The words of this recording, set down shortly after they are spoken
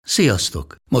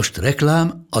Sziasztok! Most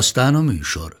reklám, aztán a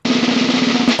műsor.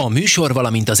 A műsor,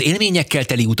 valamint az élményekkel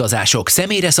teli utazások,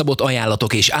 személyre szabott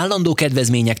ajánlatok és állandó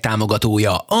kedvezmények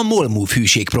támogatója a MOL Move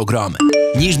hűségprogram.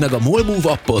 Nyisd meg a MOL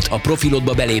Move appot, a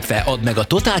profilodba belépve add meg a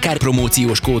Totalkár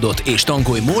promóciós kódot és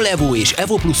tankolj MOL Evo és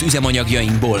Evo Plus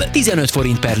üzemanyagjainkból 15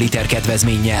 forint per liter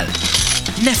kedvezménnyel.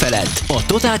 Ne feledd, a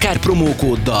Totalkár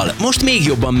promókóddal most még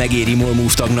jobban megéri MOL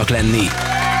Move tagnak lenni.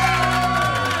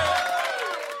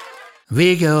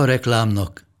 Vége a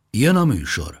reklámnak, jön a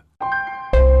műsor.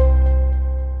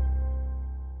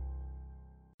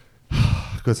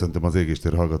 Köszöntöm az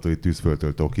Égéstér hallgatói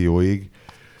Tűzföldtől Tokióig.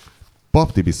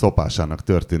 Pap Tibi szopásának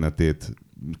történetét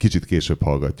kicsit később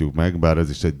hallgatjuk meg, bár ez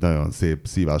is egy nagyon szép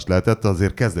szívás lehetett,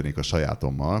 azért kezdenék a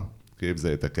sajátommal.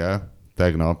 Képzeljétek el,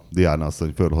 tegnap Diana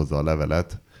asszony fölhozza a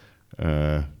levelet,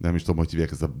 nem is tudom, hogy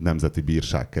hívják ezt a nemzeti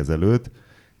bírságkezelőt,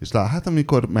 és hát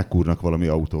amikor megkúrnak valami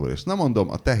autóval, és nem mondom,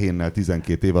 a tehénnel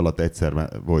 12 év alatt egyszer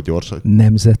volt gyors.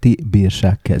 Nemzeti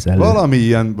bírságkezelő. Valami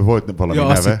ilyen, volt valami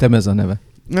neve. Azt hittem ez a neve.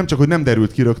 Nem csak, hogy nem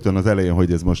derült ki rögtön az elején,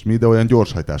 hogy ez most mi, de olyan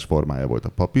gyorshajtás formája volt a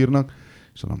papírnak,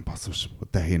 és mondom, basszus, a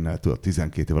tehénnel tudod,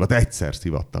 12 év alatt egyszer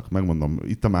szivattak, megmondom,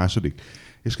 itt a második,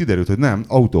 és kiderült, hogy nem,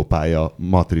 autópálya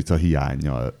matrica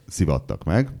hiánnyal szivattak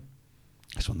meg,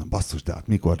 és mondom, basszus, de hát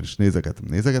mikor is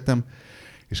nézegetem,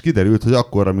 és kiderült, hogy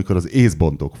akkor, amikor az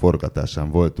észbontók forgatásán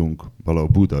voltunk valahol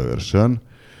Budaörsön,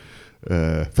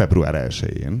 február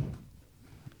 1-én,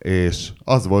 és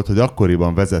az volt, hogy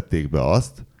akkoriban vezették be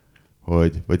azt,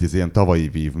 vagy ez ilyen tavalyi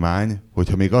vívmány,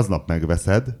 hogyha még aznap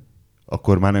megveszed,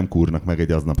 akkor már nem kúrnak meg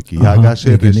egy aznapi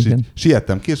kihágásért, és igen.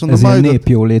 Siettem ki, és mondom, ez ilyen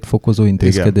népjólét fokozó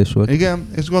intézkedés volt. Igen,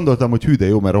 és gondoltam, hogy hű, de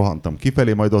jó, mert rohantam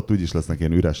kifelé, majd ott úgyis lesznek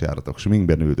ilyen üres járatok,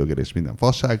 sminkben üldögélés, minden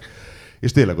fasság,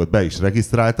 és tényleg ott be is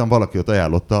regisztráltam, valaki ott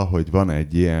ajánlotta, hogy van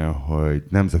egy ilyen, hogy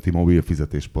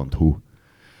nemzetimobilfizetés.hu,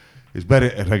 és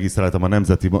beregisztráltam a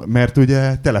mert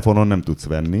ugye telefonon nem tudsz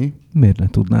venni. Miért ne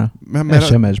tudnál? Mert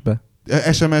SMS-be.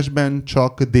 SMS-ben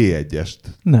csak D1-est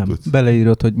nem, tudsz.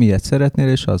 Beleírod, hogy milyet szeretnél,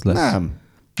 és az lesz. Nem.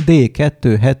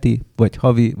 D2, heti, vagy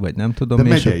havi, vagy nem tudom. De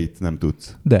megyeit nem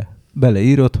tudsz. De,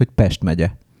 beleírod, hogy Pest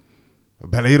megye.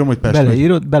 Beleírom, hogy Pest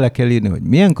megye? Bele kell írni, hogy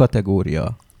milyen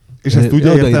kategória. És ezt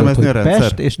tudja értelmezni a rendszer?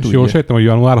 Pest, és jól sejtem, hogy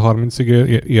január 30-ig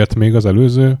ért még az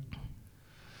előző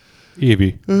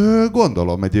évi.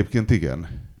 Gondolom egyébként, igen.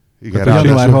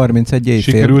 Január 31 éjfél,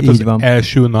 sikerült így az van.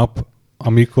 első nap,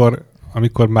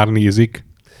 amikor már nézik,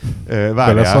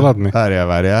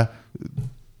 Várjál.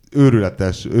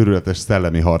 Őrületes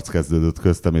szellemi harc kezdődött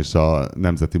köztem és a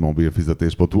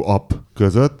nemzetimobilfizetés.hu app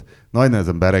között. Nagy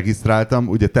nehezen beregisztráltam,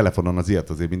 ugye telefonon az ilyet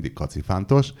azért mindig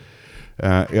kacifántos.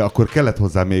 Akkor kellett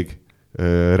hozzá még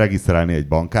regisztrálni egy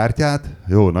bankkártyát.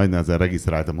 Jó, nagy nehezen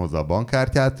regisztráltam hozzá a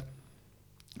bankkártyát,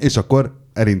 és akkor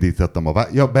elindítottam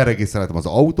beregisztráltam az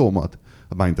autómat,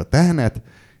 mármint a tehenet,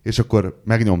 és akkor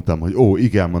megnyomtam, hogy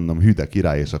igen, mondom, hű de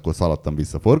király, és akkor szaladtam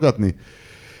vissza forgatni.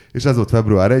 És ez volt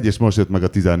február 1, és most jött meg a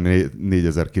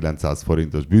 14.900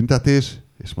 forintos büntetés,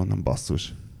 és mondom,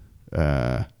 basszus.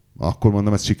 Akkor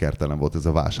mondom, ez sikertelen volt ez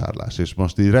a vásárlás. És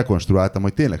most így rekonstruáltam,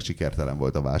 hogy tényleg sikertelen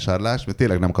volt a vásárlás, mert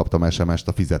tényleg nem kaptam SMS-t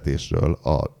a fizetésről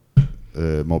a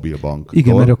mobilbanktól.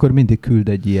 Igen, mert akkor mindig küld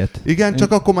egy ilyet. Igen,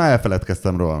 csak akkor már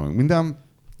elfeledkeztem róla minden.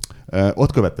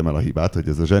 Ott követtem el a hibát, hogy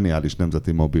ez a zseniális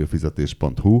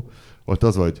nemzetimobilfizetés.hu, ott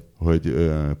az, hogy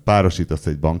párosítasz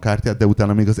egy bankkártyát, de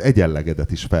utána még az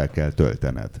egyenlegedet is fel kell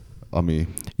töltened. Ami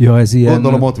ez ilyen...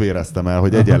 Gondolom ott véreztem el,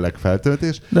 hogy egyenleg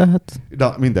feltöltés.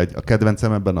 De mindegy, a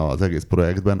kedvencem ebben az egész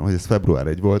projektben, hogy ez február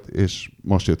 1 volt, és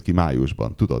most jött ki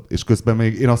májusban, tudod? És közben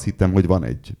még én azt hittem, hogy van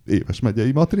egy éves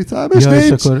megyei matricám, és nincs.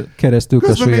 És akkor keresztül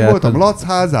közben még voltam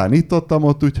Lachházán, itt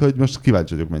ott, úgyhogy most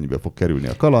kíváncsi vagyok, mennyibe fog kerülni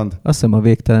a kaland. Azt hiszem a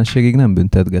végtelenségig nem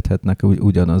büntetgethetnek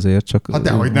ugyanazért, csak... Hát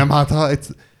dehogy nem,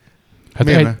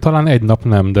 talán egy nap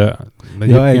nem, de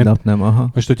egy nap nem, aha.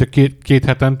 Most, hogyha két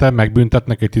hetente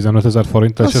megbüntetnek egy 15 000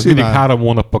 forinttal, és ez mindig 3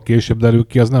 hónappal később derül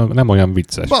ki, az nem olyan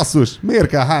vicces. Basszus, miért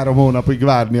kell 3 hónapig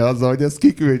várni azzal, hogy ezt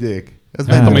kiküldjék?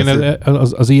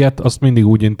 Az ilyet azt mindig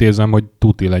úgy intézem, hogy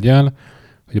tuti legyen,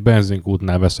 hogy a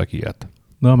benzinkútnál veszek ilyet.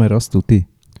 Na, mert azt tuti.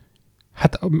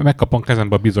 Hát megkapom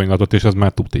kezembe a bizonylatot, és az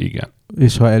már tuti, igen.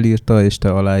 És ha elírta, és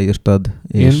te aláírtad.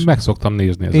 És én meg szoktam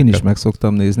nézni ezeket. Én is meg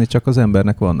szoktam nézni, csak az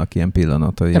embernek vannak ilyen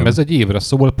pillanatai. Nem, ez egy évre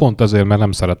szól, pont azért, mert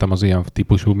nem szeretem az ilyen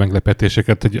típusú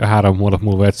meglepetéseket, hogy 3 hónap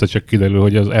múlva egyszer csak kiderül,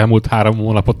 hogy az elmúlt 3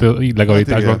 hónapot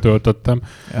illegalitásban töltöttem.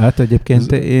 Hát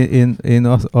egyébként én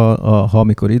ha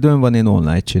amikor időm van, én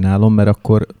online csinálom, mert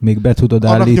akkor még be tudod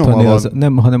állítani,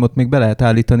 hanem ott még be lehet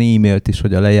állítani e-mailt is,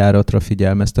 hogy a lejáratra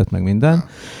figyelmeztet meg minden.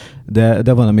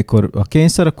 De van, amikor a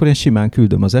kényszer, akkor én simán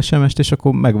küldöm az SMS-t, és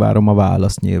akkor megvárom a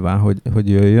választ nyilván, hogy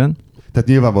jöjjön. Tehát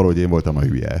nyilvánvaló, hogy én voltam a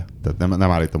hülye. Tehát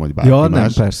nem állítom, hogy bárki más.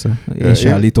 nem, persze. Én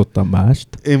sem állítottam mást.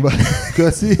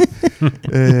 Köszi.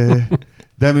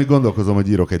 De még gondolkozom, hogy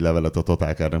írok egy levelet a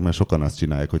Totálkárnak, mert sokan azt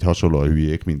csinálják, hogy hasonló a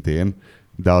hülyék, mint én,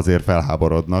 de azért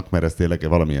felháborodnak, mert ez tényleg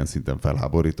valamilyen szinten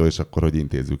felháborító, és akkor, hogy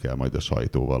intézzük el majd a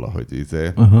sajtóval, ahogy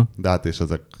De hát és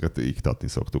ezeket iktatni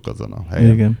szoktuk azon a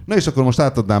helyen. Igen. Na és akkor most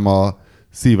átadnám a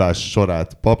szívás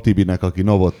sorát Pap Tibinek, aki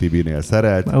Novot Tibinél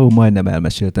szerelt. Majdnem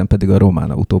elmeséltem pedig a román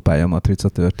autópálya matrica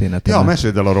történetet. Ja,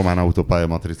 meséld el a román autópálya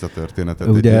matrica történetet.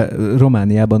 Ugye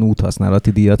Romániában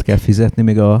úthasználati díjat kell fizetni,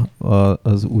 még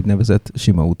az úgynevezett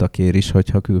sima utakért is,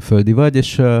 hogyha külföldi vagy,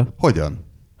 és... Hogyan?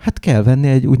 Hát kell venni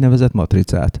egy úgynevezett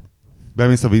matricát.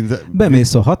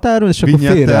 Bemész a határon, és akkor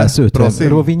félreállsz 50.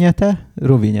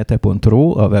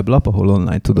 Rovinyete.ro a weblap, ahol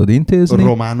online tudod intézni.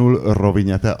 Románul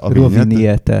Rovinyete a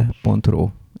Rovinyete.ro.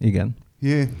 Igen.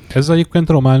 Jé. Ez egyébként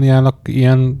Romániának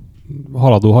ilyen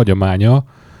haladó hagyománya,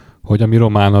 hogy ami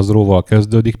román, az róval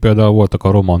kezdődik. Például voltak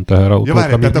a román teherautók,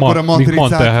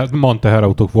 amik man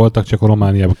teherautók voltak, csak a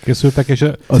Romániában készültek. És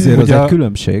azért az egy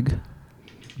különbség.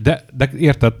 De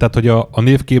érted, tehát, hogy a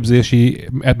névképzési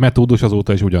metódus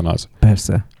azóta is ugyanaz.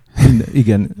 Persze.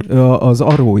 Igen. Az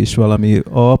aró is valami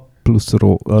A plusz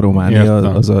a Románia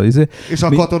az a izé. És a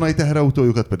katonai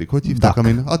teherautójukat pedig hogy hívták?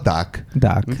 A DAC.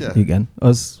 DAC, igen.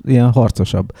 Az ilyen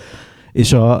harcosabb.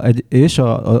 És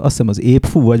azt hiszem az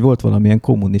épfú, vagy volt valamilyen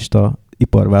kommunista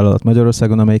iparvállalat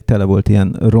Magyarországon, amelyik tele volt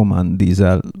ilyen román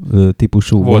dízel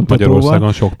típusú volt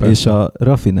Magyarországon sok persze. És a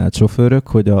raffinált sofőrök,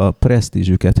 hogy a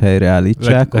presztízsüket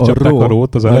helyreállítsák, a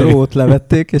rót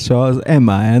levették, és az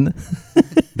MAN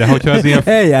de hogyha az ilyen...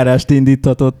 eljárást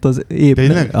indítatott az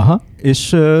épnek. Aha.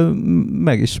 És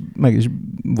meg is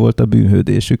volt a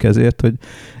bűnhődésük ezért, hogy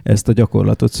ezt a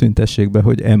gyakorlatot szüntessék be,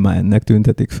 hogy MAN-nek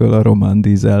tüntetik föl a román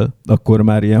dízel, akkor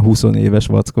már ilyen 20 éves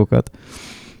vackokat.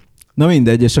 Na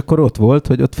mindegy, és akkor ott volt,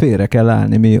 hogy ott félre kell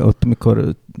állni. Mi ott,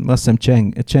 mikor azt hiszem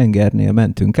Csengernél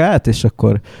mentünk át, és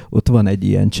akkor ott van egy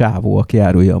ilyen csávó, aki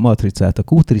árulja a matricát a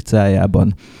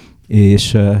kútricájában,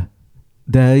 és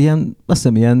de ilyen, azt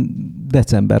hiszem ilyen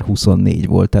december 24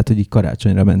 volt, tehát hogy így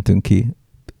karácsonyra mentünk ki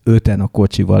 5-en a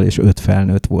kocsival, és 5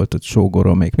 felnőtt volt, ott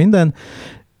sógorom még minden,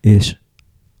 és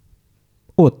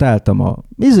ott álltam a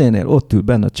izénél, ott ül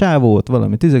benne a csávó, ott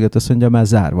valamit izéget, azt mondja, már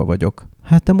zárva vagyok.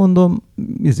 Hát te mondom,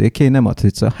 kéne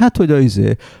matrica. Hát, hogy a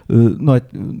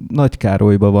Nagy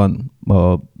Károlyban van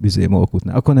a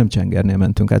Molkútnál. Akkor nem Csengernél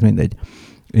mentünk, hát mindegy.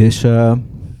 És a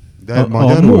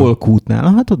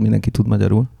Molkútnál, hát ott mindenki tud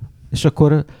magyarul. És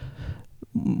akkor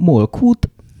Molkút,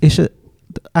 és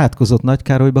átkozott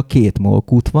Nagykárolyba 2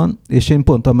 molkút van, és én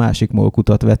pont a másik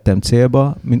molkutat vettem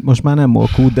célba, most már nem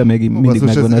molkút, de még mindig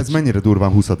megvan. Ez mennyire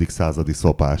durván 20. századi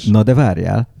szopás. Na de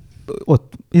várjál,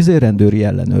 ott rendőri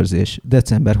ellenőrzés,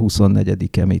 december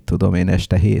 24-e, mit tudom én,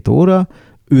 este 7 óra,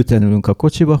 őten ülünk a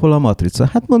kocsiba, hol a matrica.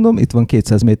 Hát mondom, itt van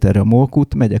 200 méterre a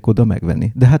molkút, megyek oda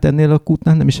megvenni. De hát ennél a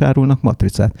kútnál nem is árulnak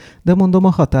matricát. De mondom, a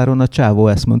határon a csávó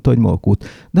ezt mondta, hogy molkút.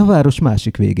 De a város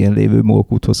másik végén lévő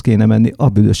molkúthoz kéne menni a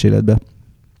büdös életbe.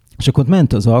 És akkor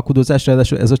ment az alkudozás,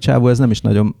 ráadásul ez a csávó ez nem is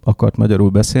nagyon akart magyarul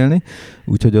beszélni,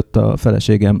 úgyhogy ott a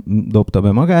feleségem dobta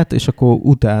be magát, és akkor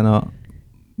utána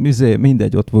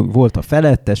mindegy, ott volt a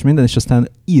felettes, minden, és aztán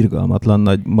irgalmatlan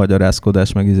nagy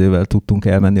magyarázkodás meg izével tudtunk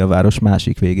elmenni a város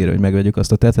másik végére, hogy megvegyük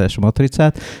azt a teteles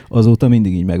matricát. Azóta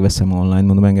mindig így megveszem online,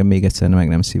 mondom, engem még egyszer meg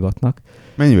nem szivatnak.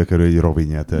 Mennyibe kerül egy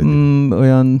Rovinyete?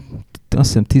 Olyan, azt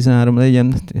hiszem 13,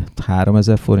 legyen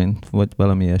 3000 forint, vagy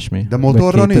valami ilyesmi. De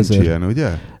motorra nincs ilyen, ugye?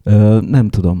 Nem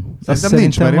tudom. Szerintem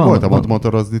nincs, mert én voltam ott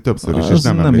motorozni többször is, és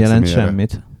nem jelent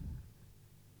semmit.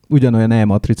 Ugyanolyan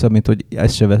e-matrica, mint hogy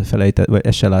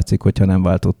ez se látszik, hogyha nem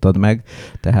váltottad meg.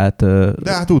 Tehát,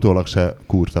 de hát utólag se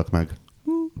kúrtak meg.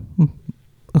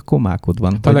 Akkor mákod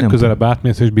van. Ha legközelebb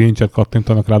átmész, és bilincset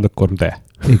kattintanak rád, akkor de.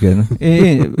 Igen.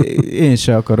 Én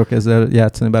se akarok ezzel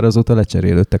játszani, bár azóta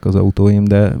lecserélődtek az autóim,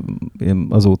 de én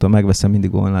azóta megveszem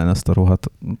mindig online azt a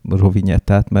rohadt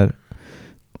rovinyettát, mert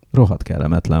rohadt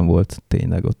kellemetlen volt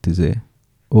tényleg ott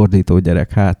ordító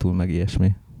gyerek hátul, meg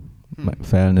ilyesmi. Meg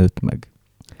felnőtt, meg.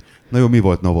 Na jó, mi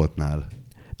volt Novotnál?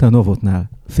 Te a Novotnál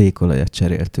fékolajat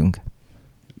cseréltünk.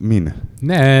 Min?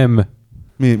 Nem.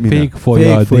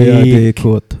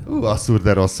 Fékfolyadékot. Asszur,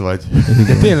 de rossz vagy.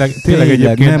 De tényleg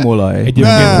egyébként, nem olaj. Egyébként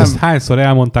nem. Ezt hányszor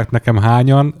elmondták nekem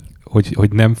hányan,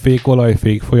 hogy nem fékolaj,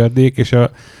 fékfolyadék, és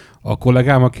a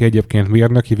kollégám, aki egyébként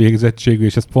mérnöki végzettségű,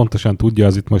 és ezt pontosan tudja,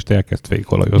 az itt most elkezd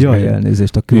fékolajozni. Jaj,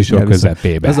 elnézést a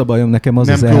közepébe. Ez a bajom nekem az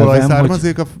nem az elvem, kőolaj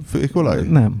származik a fékolaj?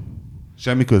 Nem.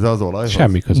 Semmi köze az olajhoz?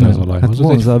 Semmi köze az olajhoz. Hát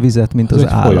vonzza a vizet, mint az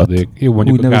állat. Folyadék. Jó,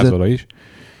 mondjuk a gázolaj is.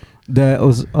 De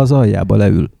az aljába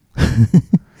leül.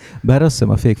 Bár azt hiszem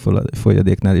a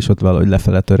fékfolyadéknál is ott valahogy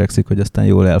lefele törekszik, hogy aztán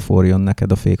jól elforjon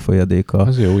neked a fékfolyadék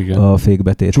a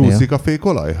fékbetétnél. Csúszik a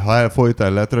fékolaj? Ha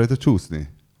elfolytál, lehet rajta csúszni?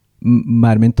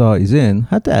 Mármint a izén?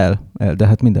 Hát de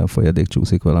hát minden folyadék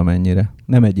csúszik valamennyire.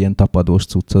 Nem egy ilyen tapadós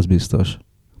cucc, az biztos.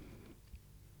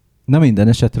 Na minden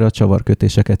esetre a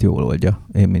csavarkötéseket jól oldja.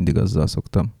 Én mindig azzal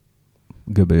szoktam.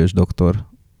 Göbölyös doktor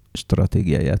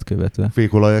stratégiáját követve.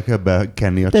 Fékolajjal kell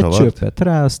bekenni a csavart? Csöppet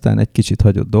rá, aztán egy kicsit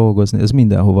hagyott dolgozni, ez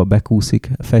mindenhova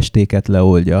bekúszik, festéket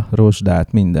leoldja,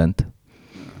 rozsdát, mindent.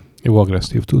 Jó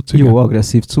agresszív cucc. Jó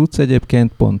agresszív cucc,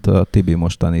 egyébként pont a Tibi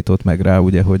most tanított meg rá,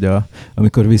 ugye, hogy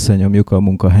amikor visszanyomjuk a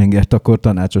munkahengert, akkor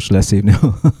tanácsos leszívni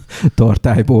a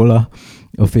tartályból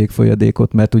a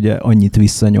fékfolyadékot, mert ugye annyit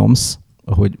visszanyomsz,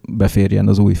 ahogy beférjen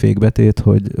az új fékbetét,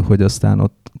 hogy aztán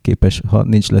ott képes, ha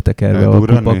nincs letekerve a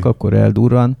kupak, akkor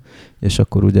eldurran, és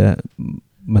akkor ugye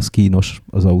ez kínos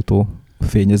az autó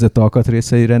fényezett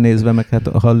alkatrészeire nézve, meg hát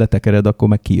ha letekered, akkor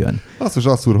meg kijön. Azt most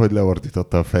asszúr, hogy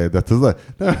leordította a fejedet.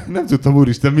 Nem tudtam,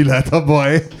 úristen, mi lehet a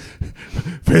baj?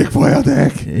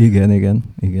 Fékfolyadék! Igen.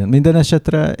 Minden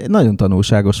esetre nagyon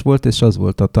tanulságos volt, és az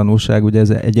volt a tanulság, ugye ez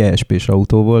egy ESP-s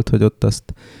autó volt, hogy ott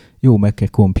azt jó meg kell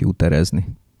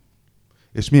kompjúterezni.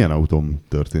 És milyen autóm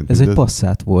történt? Ez egy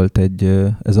Passat volt,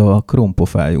 ez a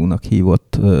krompofájúnak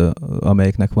hívott,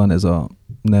 amelyiknek van ez a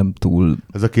nem túl...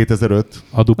 Ez a 2005?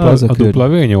 A dupla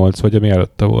V8, vagy ami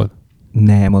előtte volt?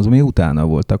 Nem, az mi utána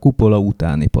volt, a kupola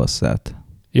utáni Passat.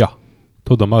 Ja,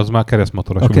 tudom, az már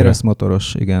keresztmotoros. A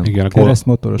keresztmotoros, igen. Igen, a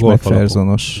keresztmotoros,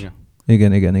 McPhersonos.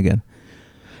 Igen.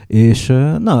 És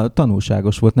na,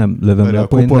 tanulságos volt, nem lövöm le a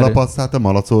kupola Passat a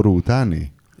Malacóru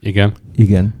utáni?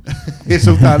 Igen. És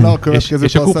utána a következő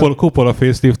és a kupola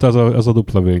facelift az a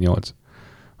W8.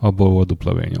 Abból volt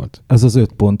W8. Az az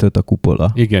 5.5 a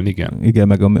kupola. Igen. Igen,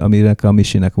 meg aminek a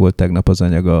Misinek volt tegnap az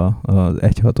anyaga az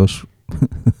 1.6-os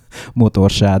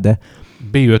motorsáde.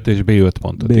 B5 és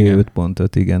B5.5. B5.5,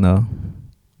 igen.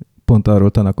 Pont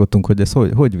arról tanakodtunk, hogy ez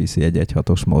hogy viszi egy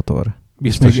 1.6-os motor.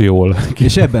 Biztos jól.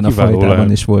 És ebben a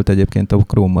fajtában is volt egyébként, a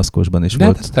krómmaszkosban is de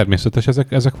volt. De ez természetes,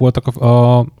 ezek voltak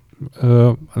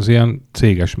az ilyen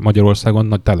céges, Magyarországon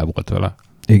nagy tele volt vele.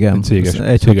 Igen,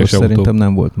 egy hatos szerintem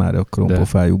nem volt már a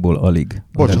krompofájúból alig.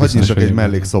 Bocs, hagyj csak egy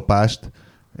mellékszopást.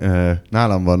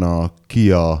 Nálam van a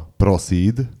Kia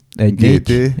Proceed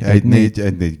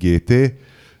 1.4 GT,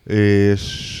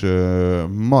 és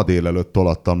ma délelőtt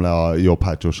tolattam le a jobb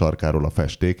hátsó sarkáról a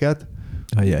festéket.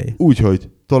 Ajaj. Úgyhogy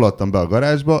tolattam be a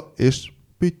garázsba, és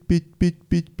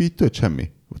pitty, semmi.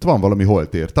 Ott van valami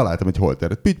holtér. Találtam egy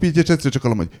holtéret. Pitty, és egyszer csak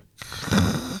hallom, hogy...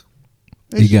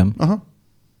 Igen. Aha.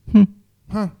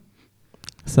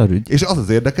 Szarügy. És az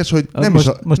érdekes, hogy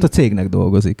most a cégnek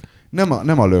dolgozik.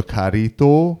 Nem a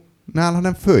lökhárítónál,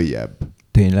 hanem följebb.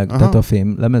 Tényleg, tehát a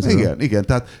fém lemezről? Igen,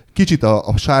 tehát kicsit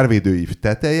a sárvédőív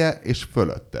teteje és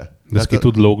fölötte. De ez ki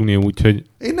tud lógni úgy, hogy...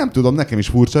 Én nem tudom, nekem is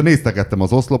furcsa. Néztegettem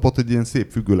az oszlopot, hogy ilyen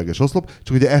szép függőleges oszlop,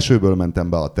 csak ugye esőből mentem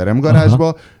be a teremgarázsba,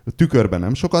 a tükörben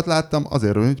nem sokat láttam,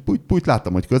 azért, hogy puty,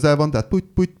 láttam, hogy közel van, tehát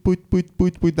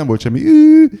puty, nem volt semmi,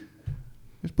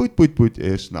 és puty,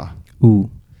 és na.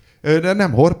 De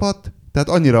nem horpadt, tehát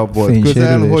annyira volt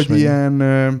közel, hogy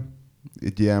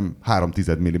egy ilyen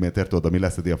 3/10 mm, tudod, ami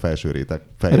leszedi a felső réteg.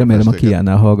 Remélem a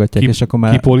Kiánál hallgatják, és akkor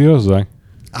már... Kipolírozzák?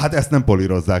 Hát ezt nem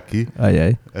polírozzák ki.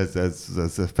 Ajaj.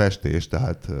 Ez festés,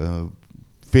 tehát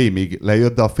fémig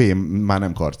lejött, de a fém már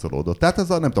nem karcolódott. Tehát ez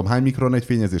a nem tudom hány mikron egy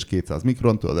fényezés, 200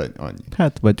 mikron, tudod, annyi.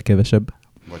 Hát, vagy kevesebb.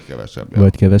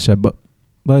 Vagy kevesebb.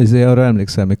 Azért arra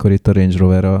emlékszem, mikor itt a Range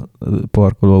Rover a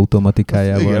parkoló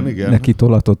automatikájával igen. neki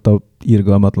tolatott a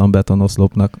irgalmatlan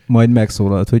betonoszlopnak, majd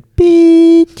megszólalt, hogy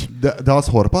pitty! De az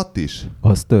horpadt is?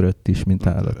 Az törött is, mint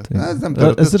állat. Ez nem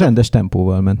törött. Ez rendes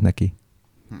tempóval ment neki.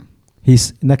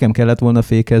 Hisz nekem kellett volna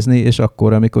fékezni, és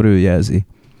akkor, amikor ő jelzi.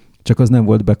 Csak az nem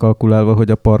volt bekalkulálva,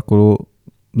 hogy a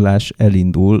parkolólás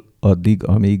elindul addig,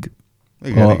 amíg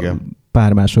igen.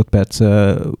 Pár másodperc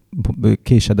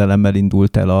késedelemmel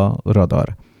indult el a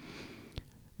radar.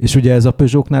 És ugye ez a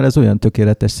Peugeotnál ez olyan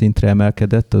tökéletes szintre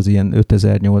emelkedett az ilyen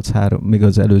 5008, még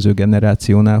az előző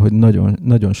generációnál, hogy nagyon,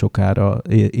 nagyon sokára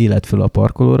élet föl a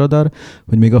parkolóradar,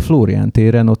 hogy még a Flórián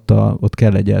téren ott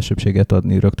kell egy elsőbséget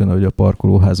adni rögtön, hogy a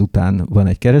parkolóház után van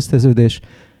egy kereszteződés,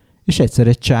 és egyszer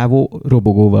egy csávó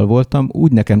robogóval voltam,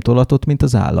 úgy nekem tolatott, mint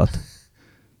az állat.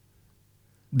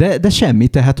 De semmi,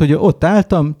 tehát, hogy ott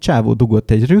álltam, csávó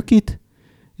dugott egy rökit,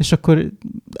 és akkor...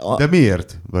 De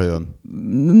miért vajon?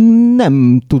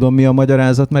 Nem tudom, mi a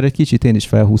magyarázat, mert egy kicsit én is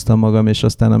felhúztam magam, és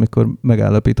aztán amikor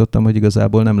megállapítottam, hogy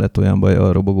igazából nem lett olyan baj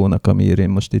a robogónak, amiért én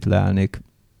most itt leállnék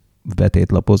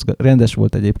betétlapozgatni. Rendes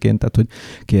volt egyébként, tehát, hogy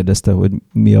kérdezte, hogy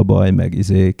mi a baj, meg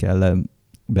kell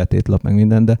betétlap, meg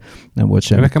minden, de nem volt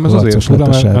semmi. Nekem ez azért fura,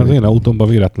 mert az én autómban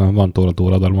véletlenül van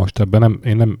tolatóradar most ebben.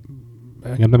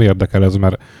 Engem nem érdekel ez,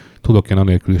 mert tudok én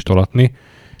anélkül is tolatni,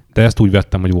 de ezt úgy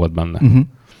vettem, hogy volt benne.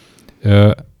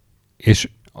 És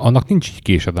annak nincs így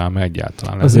késedelme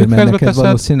egyáltalán. Azért, mert neked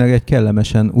valószínűleg egy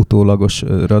kellemesen utólagos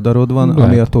radarod van,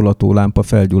 ami a tolatólámpa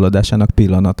felgyulladásának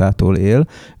pillanatától él,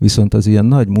 viszont az ilyen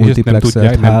nagy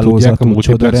multiplexelt hálózatú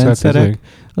csodarendszerek,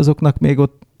 azoknak még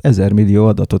ott 1000 millió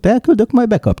adatot elküldök, majd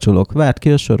bekapcsolok, várd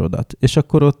ki a sorodat. És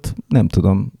akkor ott nem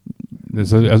tudom.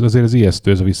 Ez azért az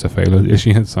ijesztő, ez a visszafejlődés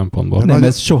ilyen szempontból. Nem,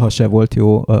 ez soha se volt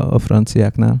jó a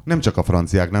franciáknál. Nem csak a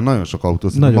franciáknál, nagyon sok autó.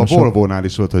 A Volvo-nál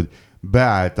is volt, hogy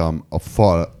beálltam a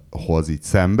falhoz így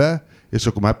szembe, és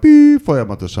akkor már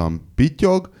folyamatosan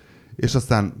pittyog, és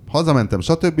aztán hazamentem,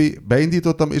 stb.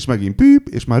 Beindítottam, és megint püp,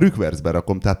 és már rükvercbe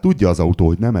rakom. Tehát tudja az autó,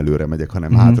 hogy nem előre megyek,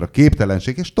 hanem hátra.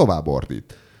 Képtelenség, és tovább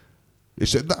ordít.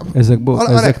 És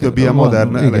a legtöbb ilyen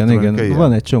modern elektronika ilyen.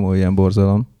 Van egy csomó ilyen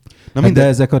borzalom. De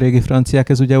ezek a régi franciák,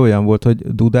 ez ugye olyan volt,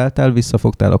 hogy dudáltál,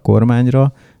 visszafogtál a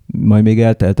kormányra, majd még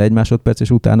eltelt 1 másodperc,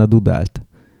 és utána dudált.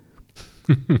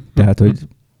 Tehát, hogy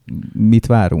mit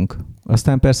várunk?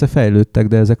 Aztán persze fejlődtek,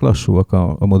 de ezek lassúak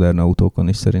a modern autókon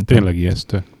is szerintem. Tényleg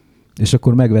ijesztő. És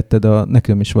akkor megvetted,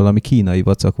 nekem is valami kínai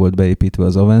vacak volt beépítve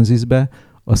az Avenzisbe,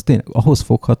 az tényleg ahhoz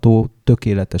fogható,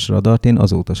 tökéletes radart én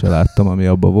azóta se láttam, ami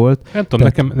abba volt. Nem tudom,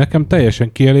 nekem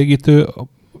teljesen kielégítő,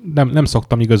 nem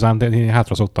szoktam igazán, de én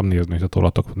hátra szoktam nézni, hogy a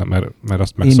tolatok, mert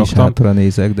azt megszoktam. Én is hátra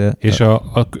nézek, de... És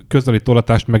a közeli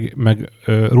tolatást meg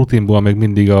rutinból még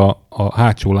mindig a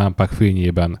hátsó lámpák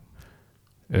fényében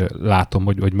látom,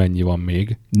 hogy mennyi van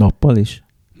még. Nappal is?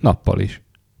 Nappal is,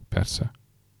 persze.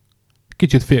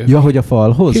 Kicsit hogy a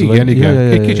falhoz? Igen,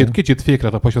 igen. Kicsit fékre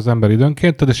tapos az ember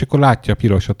időnként, és akkor látja a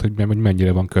pirosat, hogy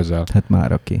mennyire van közel. Hát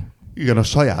már aki. Igen, a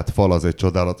saját fal az egy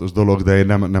csodálatos dolog, de én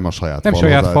nem a saját fal. Nem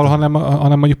saját fal,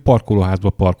 hanem mondjuk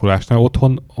parkolóházban parkolásnál.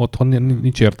 Otthon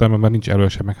nincs értelme, mert nincs elől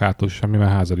sem, meg hátul semmi,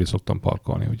 mert ház elé szoktam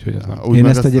parkolni. Úgyhogy ez nem. Én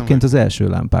ezt egyébként az első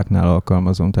lámpáknál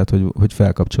alkalmazom, tehát hogy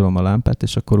felkapcsolom a lámpát,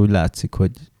 és akkor úgy látszik,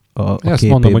 hogy a ezt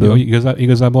képéből... mondom, hogy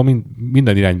igazából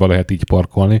minden irányba lehet így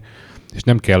parkolni, és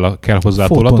nem kell hozzá a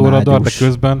tolatóradar,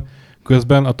 de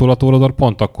közben a tolatóradar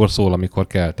pont akkor szól, amikor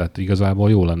kell. Tehát igazából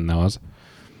jó lenne az.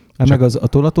 Meg a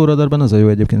tolatóradarban az a jó,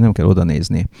 egyébként nem kell oda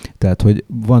nézni. Tehát, hogy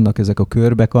vannak ezek a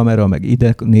körbe kamera, meg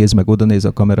ide néz, meg oda néz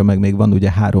a kamera, meg még van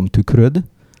ugye 3 tükröd,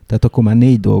 tehát akkor már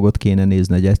 4 dolgot kéne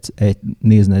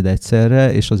nézned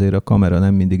egyszerre, és azért a kamera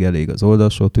nem mindig elég az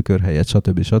oldalsó tükör helyett,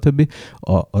 stb.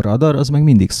 A radar az meg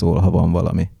mindig szól, ha van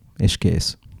valami, és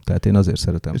kész. Tehát én azért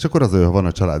szeretem. És akkor azért, ha van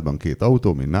a családban 2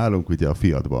 autó, mint nálunk, ugye a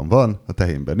Fiatban van, a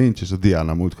tehénben nincs, és a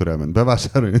Diana múltkor elment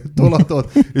bevásárolni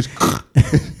tolatot,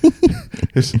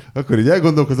 és akkor így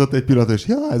elgondolkozott egy pillanat, és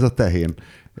ez a tehén.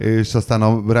 És aztán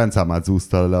a rendszámát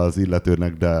zúzta le az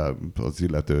illetőnek, de az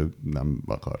illető nem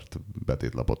akart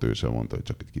betétlapot, ő sem mondta, hogy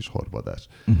csak egy kis horvadás.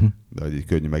 De hogy így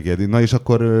könnyű megjegyzni. Na és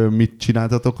akkor mit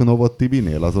csináltatok Novot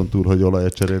Tibinél, azon túl, hogy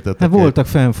olajat cseréltetek? Hát voltak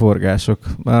fennforgások.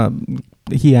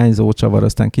 Hiányzó csavar,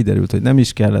 aztán kiderült, hogy nem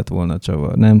is kellett volna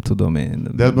csavar, nem tudom én.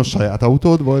 De ez most saját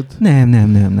autód volt?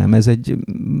 Nem. Ez egy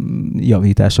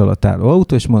javítás alatt álló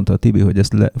autó, és mondta a Tibi, hogy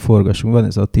ezt forgassunk. Van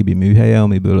ez a Tibi műhelye,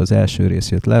 amiből az első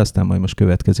rész jött le, aztán majd most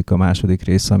következik a második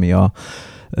rész, ami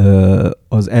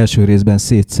az első részben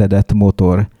szétszedett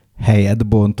motor helyett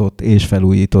bontott és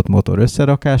felújított motor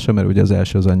összerakása, mert ugye az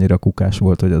első az annyira kukás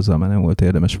volt, hogy azzal már nem volt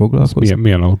érdemes foglalkozni.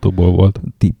 Milyen autóból volt?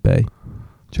 Tippelj.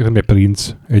 Csak nem egy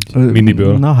Prince, egy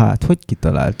miniből. Na hát, hogy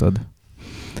kitaláltad?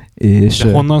 És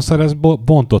de honnan szerez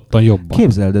bontottan jobban?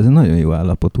 Képzeld, ez egy nagyon jó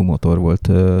állapotú motor volt.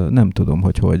 Nem tudom,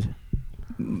 hogy.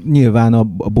 Nyilván a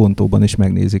bontóban is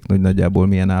megnézik, hogy nagyjából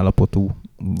milyen állapotú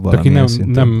valamilyen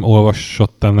szinten. Nem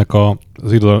olvasott ennek az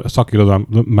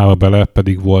szakirodalmába bele,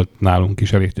 pedig volt nálunk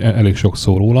is elég sok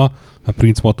szó róla. A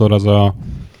Prince motor az a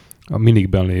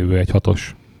Minikben lévő egy 6-os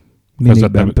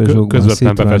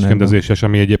közvetlen befecskendezéses,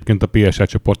 ami egyébként a PSA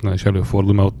csoportnál is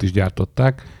előfordul, mert ott is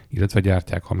gyártották, illetve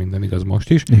gyártják, ha minden igaz most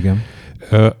is. Igen.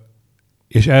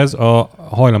 És ez a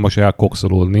hajlamos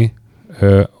elkokszolódni,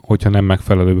 hogyha nem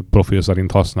megfelelő profil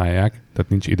szerint használják, tehát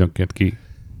nincs időnként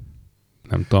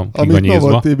nem tudom, kiganyézva.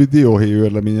 Amit Nova TV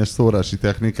dióhéjőrleményes szórási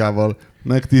technikával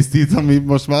megtisztít, ami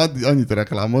most már annyit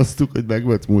reklámoztuk, hogy meg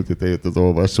volt múlt héten jött az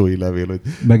olvasói levél, hogy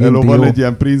van egy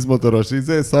ilyen Prince motoros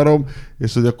szarom,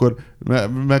 és hogy akkor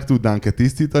meg tudnánk-e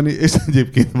tisztítani, és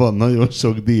egyébként van nagyon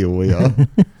sok diója.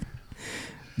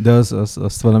 De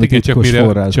azt valami titkos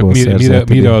forrásból szerzett.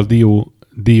 Mire a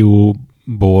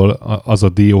dióból az a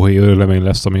dióhéjőrlemény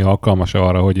lesz, ami alkalmas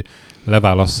arra, hogy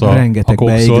leválassza rengeteg a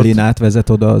kokszot. beiglinát vezet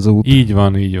oda az út. Így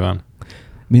van.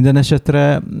 Minden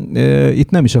esetre itt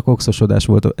nem is a kokszosodás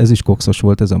volt, ez is kokszos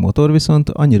volt ez a motor, viszont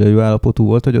annyira jó állapotú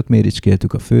volt, hogy ott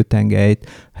méricskéltük a főtengelyt,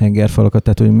 hengerfalakat,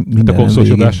 tehát hogy minden. Hát a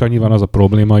kokszosodással nyilván az a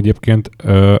probléma egyébként.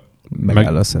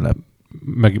 Megáll a szelep.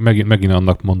 Megint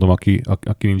annak mondom, aki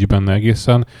nincs benne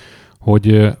egészen,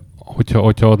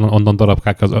 hogyha onnan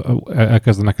darabkák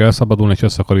elkezdenek elszabadulni, és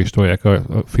összekaristolják a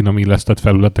finom illesztett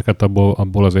felületeket,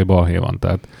 abból azért balhé van.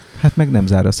 Tehát, hát meg nem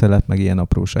zár a szelep, meg ilyen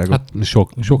apróságok. Hát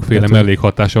sokféle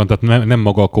mellékhatása van, tehát nem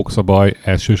maga a koksz a baj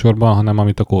elsősorban, hanem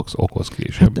amit a koksz okoz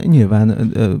később. Hát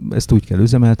nyilván ezt úgy kell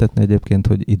üzemeltetni egyébként,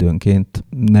 hogy időnként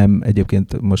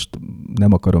egyébként most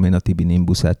nem akarom én a Tibi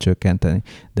Nimbusát csökkenteni,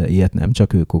 de ilyet nem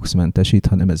csak ő kokszmentesít,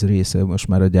 hanem ez része most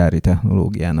már a gyári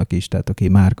technológiának is, tehát aki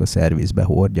márka szervizbe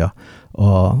hordja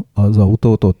az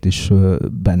autót, ott is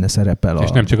benne szerepel és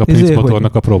nem csak a Prince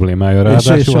motornak a problémája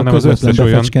ráadásul, és hanem az összes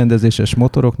olyan... befecskendezéses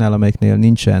motoroknál, amelyiknél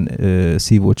nincsen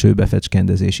szívócső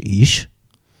befecskendezés is,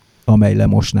 amely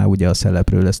lemosná ugye a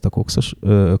szelepről ezt a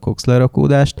kox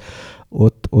lerakódást,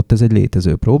 ott ez egy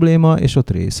létező probléma, és ott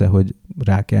része, hogy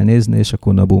rá kell nézni, és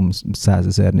akkor na bum, 100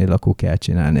 000-nél akkor kell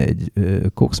csinálni egy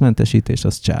kokszmentesítést,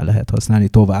 azt csá lehet használni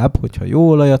tovább, hogyha jó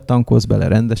olajat tankolsz bele,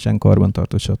 rendesen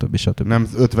karbantartós, stb. Nem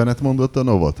 50-et mondott a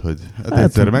Novot, hogy hát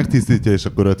egyszer megtisztítja, és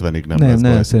akkor 50-ig nem lesz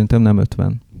baj. Nem, szerintem nem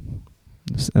 50.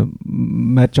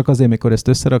 Mert csak azért, mikor ezt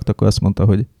összeraktak, akkor azt mondta,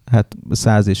 hogy hát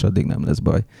 100 és addig nem lesz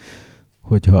baj.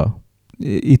 Hogyha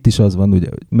itt is az van, ugye,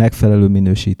 megfelelő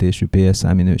minősítésű,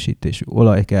 PSA minősítésű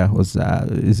olaj kell hozzá,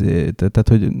 tehát,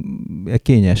 hogy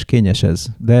kényes ez.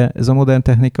 De ez a modern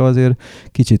technika azért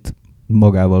kicsit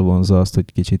magával vonzza azt, hogy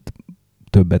kicsit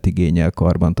többet igényel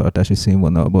karbantartási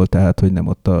színvonalból, tehát, hogy nem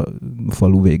ott a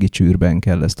falu végi csűrben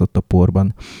kell ezt ott a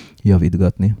porban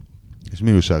javítgatni. És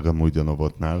mi újság amúgy a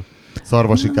Novotnál?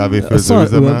 Szarvasi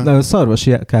kávéfőzőüzeme? A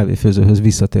szarvasi kávéfőzőhöz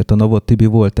visszatért a Novot. Tibi,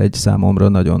 volt egy számomra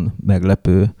nagyon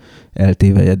meglepő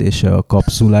eltévejedése a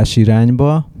kapszulás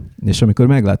irányba, és amikor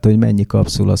meglátta, hogy mennyi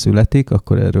kapszula születik,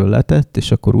 akkor erről letett,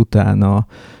 és akkor utána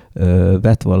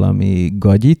vett valami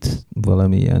gagyit,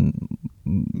 valamilyen...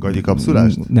 Gagyi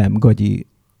kapszulást? Nem,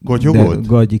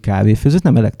 gagyi kávéfőzőt,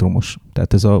 nem elektromos.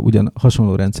 Tehát ez ugyan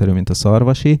hasonló rendszerű, mint a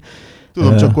szarvasi.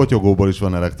 Tudom, csak kotyogóból is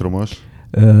van elektromos.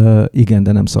 Igen,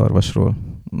 de nem szarvasról.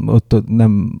 Ott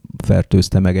nem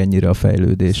fertőzte meg ennyire a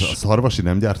fejlődés. A szarvasi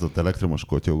nem gyártott elektromos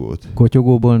kotyogót?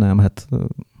 Kotyogóból nem, hát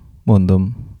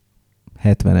mondom,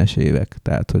 70-es évek,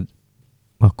 tehát, hogy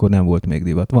akkor nem volt még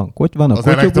divat. Van a kotyogó,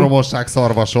 elektromosság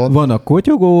szarvason. Van a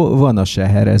kotyogó, van a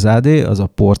Scheherazade, az a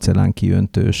porcelán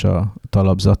kiöntős a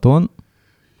talapzaton.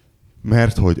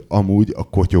 Mert hogy amúgy a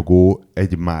kotyogó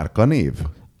egy márkanév?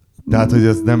 Tehát, hogy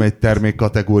ez nem egy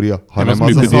termékkategória, hanem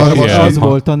az a szarvas. Az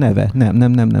volt a neve.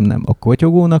 Nem. A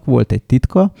kotyogónak volt egy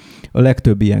titka, a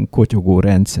legtöbb ilyen kotyogó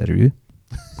rendszerű.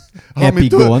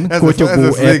 Epigon, kotyogó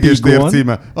ez Epigon.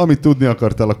 Címe, amit tudni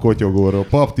akartál a kotyogóról.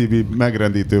 Pap TV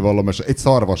megrendítő vallomes, egy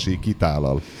szarvasi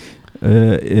kitállal.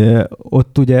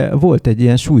 Ott ugye volt egy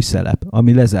ilyen súlyszelep,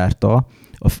 ami lezárta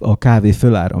a kávé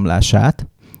föláramlását,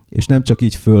 és nem csak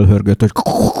így fölhörgött, hogy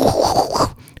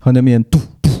hanem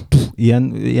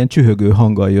ilyen csühögő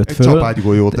hanggal jött föl. Egy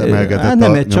csapágygolyót emelgetett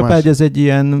nem egy csapágy, ez egy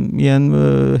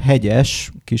ilyen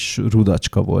hegyes kis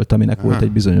rudacska volt, aminek volt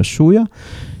egy bizonyos súlya,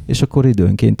 és akkor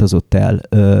időnként az ott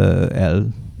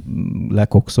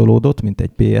lekokszolódott, mint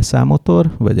egy PSA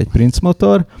motor, vagy egy Prince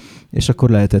motor, és akkor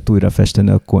lehetett újra festeni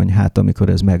a konyhát, amikor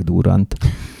ez megdurrant.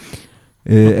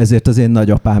 Ezért az én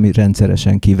nagyapám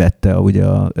rendszeresen kivette, ugye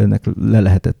ennek le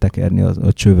lehetett tekerni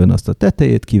a csövön azt a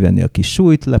tetejét, kivenni a kis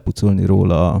súlyt, lepucolni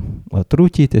róla a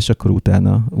trutyit, és akkor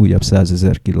utána újabb 100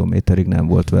 000 kilométerig nem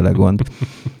volt vele gond.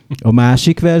 A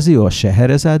másik verzió a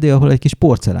Scheherazade, ahol egy kis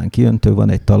porcelán kiöntő van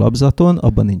egy talapzaton,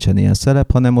 abban nincsen ilyen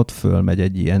szelep, hanem ott fölmegy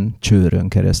egy ilyen csőrön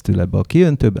keresztül ebbe a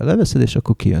kiöntőbe, leveszed, és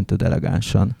akkor kiöntöd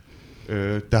elegánsan.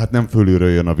 Tehát nem fölülről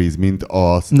jön a víz, mint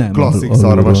a klasszik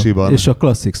szarvasiban. És a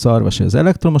klasszik szarvasi az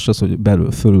elektromos, az, hogy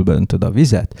fölülbe öntöd a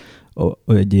vizet,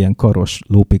 egy ilyen karos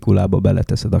lópikulába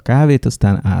beleteszed a kávét,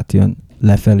 aztán átjön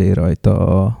lefelé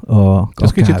rajta a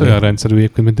ez kicsit olyan rendszerű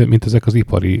egyébként, mint ezek az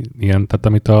ipari ilyen, tehát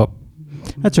amit a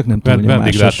hát csak nem tudom,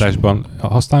 vendéglátásban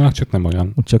használnak, csak nem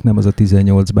olyan. Csak nem az a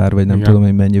 18 bár, vagy nem tudom,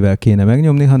 hogy mennyivel kéne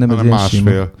megnyomni, hanem ez ilyen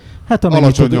sima. Hát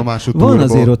alacsony nyomású van turbo.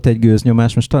 Azért ott egy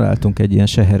gőznyomás, most találtunk egy ilyen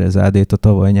Scheherazadét a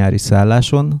tavaly nyári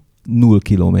szálláson, 0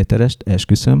 kilométerest,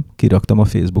 esküszöm, kiraktam a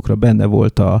Facebookra, benne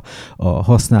volt a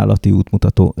használati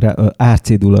útmutató,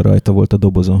 árcédula rajta volt a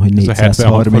dobozon, hogy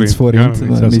 430 forint,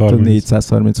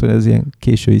 430 forint, ez ilyen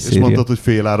késői széria. És mondtad, hogy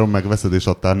féláron megveszed, és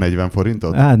adtál 40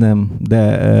 forintot? Nem,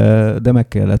 de meg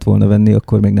kellett volna venni,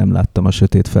 akkor még nem láttam a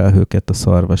sötét felhőket a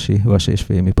Szarvasi Vas- és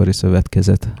Fémipari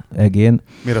Szövetkezet egén.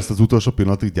 Miért ezt az utolsó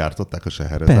pillanatig gyártották a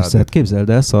Seherezádét? Persze, hát képzeld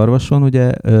el, Szarvason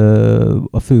ugye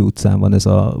a főutcán van ez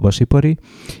a vasipari,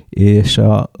 és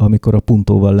amikor a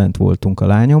Puntóval lent voltunk a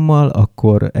lányommal,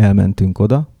 akkor elmentünk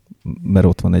oda, mert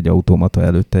ott van egy automata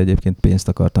előtte, egyébként pénzt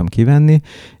akartam kivenni,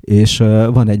 és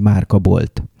van egy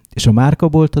márkabolt. És a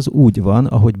márkabolt az úgy van,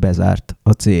 ahogy bezárt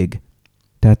a cég.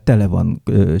 Tehát tele van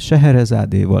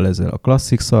Seherezádéval, ezzel a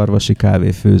klasszik szarvasi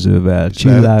kávéfőzővel,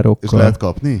 csillárokkal. És lehet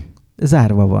kapni?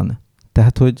 Zárva van.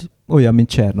 Tehát, hogy olyan, mint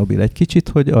Csernobil egy kicsit,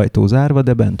 hogy ajtó zárva,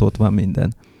 de bent ott van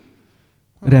minden.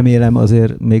 Remélem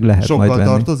azért még lehet sokkal majd venni.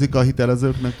 Tartozik a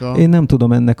hitelezőknek a... Én nem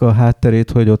tudom ennek a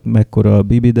hátterét, hogy ott mekkora a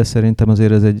bibi, de szerintem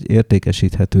azért ez egy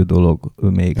értékesíthető dolog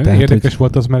még. Tehát, érdekes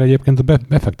volt az, mert egyébként a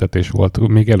befektetés volt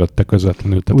még előtte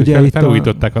közvetlenül. Tehát ugye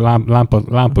felújították a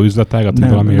lámpa üzletágat, vagy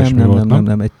valami ilyesmi volt.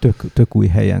 Nem, egy tök új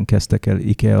helyen kezdtek el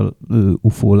IKEA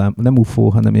UFO nem UFO,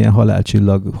 hanem ilyen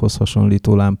halálcsillaghoz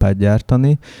hasonlító lámpát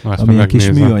gyártani, ami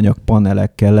kis műanyag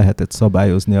panelekkel lehetett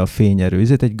szabályozni a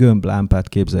fényerőzét. Egy gömblámpát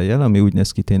képzelj el, ami úgy néz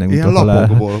ki tényleg, mint a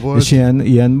halál. És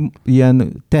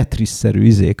ilyen tetris-szerű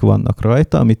izék vannak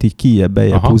rajta, amit így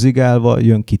kijebb-bejebb húzigálva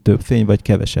jön ki több fény, vagy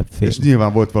kevesebb fény. És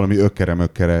nyilván volt valami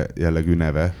ökkere jellegű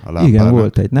neve a lámpának. Igen,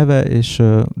 volt egy neve,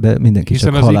 de mindenki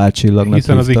csak halálcsillagnak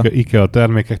hiszen hívta. Az IKEA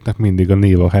termékeknek mindig a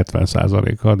név a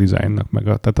 70%-a a dizájnnak,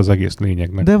 tehát az egész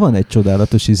lényegnek. De van egy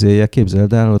csodálatos izéje,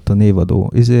 képzeld el, ott a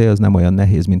névadó izé, az nem olyan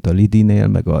nehéz, mint a Lidinél,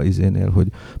 meg a izénél, hogy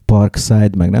Parkside,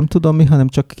 meg nem tudom mi, hanem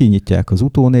csak kinyitják az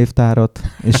utónévtárat,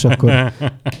 és akkor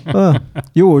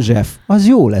József, az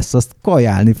jó lesz, azt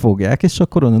kajálni fogják, és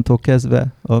akkor onnantól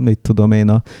kezdve, mit tudom én,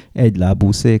 a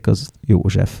egylábú szék, az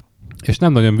József. És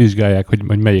nem nagyon vizsgálják,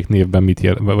 hogy melyik névben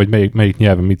vagy melyik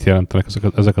nyelven mit jelentenek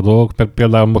ezek a dolgok.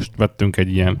 Például most vettünk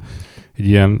egy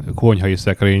ilyen konyhai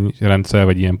szekrényrendszer,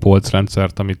 vagy ilyen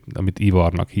polcrendszert, amit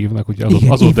ivarnak hívnak. Úgyhogy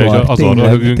azóta is azon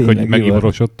röhögünk, hogy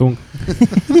megivarosodtunk.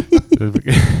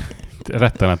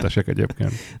 Rettenetesek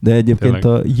egyébként. De egyébként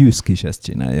tényleg. A Jysk is ezt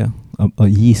csinálja. A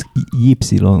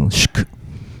Jypsilonsk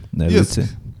nevű.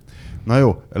 Na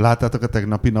jó, láttátok a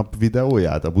tegnapi nap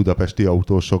videóját? A budapesti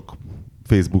autósok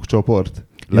Facebook csoport?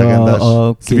 Legendás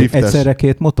egyszerre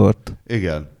két motort?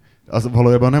 Igen. Az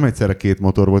valójában nem egyszerre két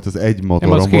motor volt, az egy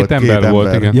motoron nem, az volt. Két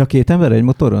ember. Igen. Ja, két ember egy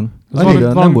motoron?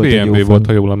 Nem volt BMW volt,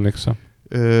 ha jól emlékszem.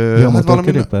 Hát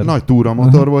valami nagy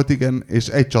túramotor volt, igen, és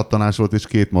egy csattanás volt, és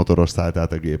két motoros szállt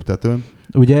át a géptetőn.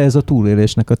 Ugye ez a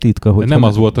túlélésnek a titka, hogy... Nem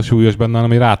az volt a súlyos benne,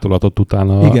 hanem rátolatott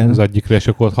utána az egyikre, és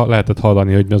akkor lehetett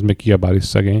hallani, hogy az még kiabál is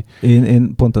szegény.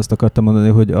 Én pont azt akartam mondani,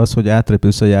 hogy az, hogy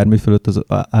átrepülsz a jármű fölött, az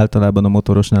általában a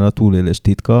motorosnál a túlélés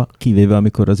titka, kivéve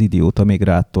amikor az idióta még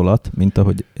rátolat, mint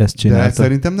ahogy ezt csinálta. De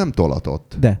szerintem nem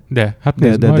tolatott. De. Hát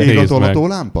még a tolató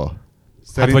lámpa?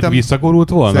 Vagy visszagorult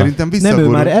volna? Szerintem Nem, ő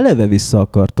már eleve vissza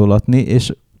akart tolatni,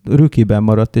 és rükiben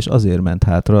maradt, és azért ment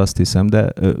hátra, azt hiszem,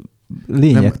 de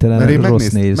lényegtelen rossz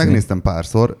nézni. Megnéztem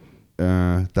párszor,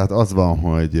 tehát az van,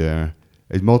 hogy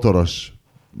egy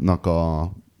motorosnak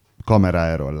a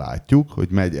kamerájáról látjuk, hogy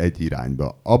megy egy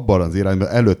irányba. Abban az irányban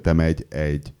előtte megy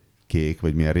egy kék,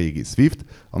 vagy milyen régi Swift,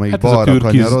 amelyik hát balra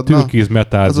kanyarodna. Türkiz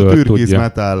metál az a türkiz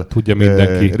metál tudja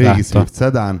mindenki. Régi látta. Swift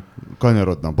szedán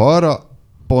kanyarodna balra,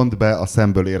 pont be a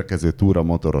szemből érkező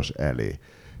túramotoros elé.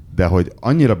 De hogy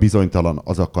annyira bizonytalan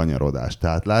az a kanyarodás.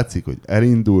 Tehát látszik, hogy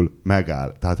elindul,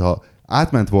 megáll. Tehát ha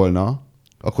átment volna,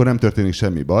 akkor nem történik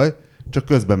semmi baj, csak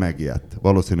közben megijedt.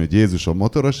 Valószínű, hogy Jézusom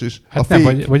motoros is. Hát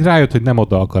nem, vagy rájött, hogy nem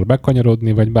oda akar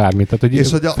bekanyarodni, vagy bármi. Tehát, hogy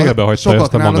és hogy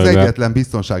sokaknál az egyetlen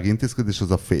biztonsági intézkedés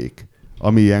az a fék.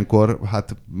 Ami ilyenkor,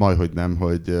 hát majdhogy nem,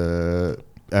 hogy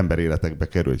emberéletekbe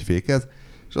kerül, hogy fékez.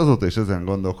 És azóta is ezen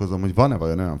gondolkozom, hogy van-e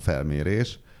vajon olyan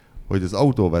felmérés, hogy az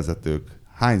autóvezetők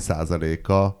hány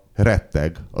százaléka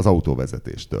retteg az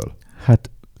autóvezetéstől?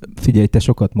 Hát figyelj, te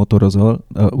sokat motorozol,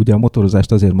 ugye a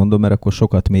motorozást azért mondom, mert akkor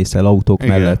sokat mész el autók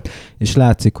mellett, és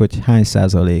látszik, hogy hány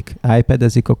százalék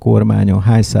iPad-ezik a kormányon,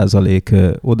 hány százalék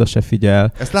oda se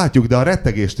figyel. Ezt látjuk, de a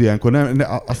rettegést ilyenkor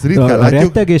azt ritkán látjuk. A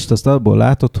rettegést azt abból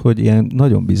látod, hogy ilyen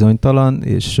nagyon bizonytalan,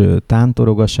 és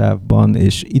tántorog a sávban,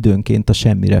 és időnként a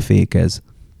semmire fékez.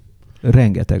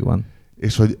 Rengeteg van.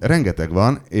 És hogy rengeteg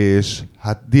van, és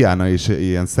hát Diana is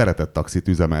ilyen szeretett taxit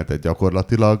üzemeltet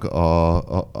gyakorlatilag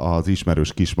az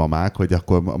ismerős kismamák, hogy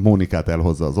akkor Mónikát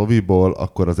elhozza az oviból,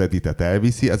 akkor az Editet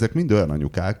elviszi. Ezek mind olyan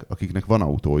anyukák, akiknek van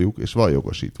autójuk, és van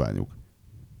jogosítványuk.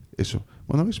 És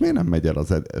mondom, és miért nem megy el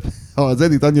az Edit? Ha az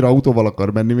Edit annyira autóval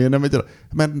akar menni, miért nem megy el?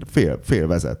 Mert fél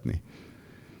vezetni.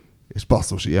 És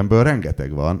basszus, ilyenből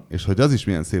rengeteg van, és hogy az is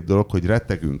milyen szép dolog, hogy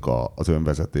rettegünk az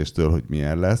önvezetéstől, hogy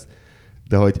milyen lesz,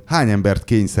 de hogy hány embert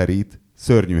kényszerít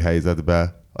szörnyű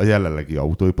helyzetbe a jelenlegi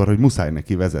autóipar, hogy muszáj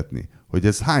neki vezetni. Hogy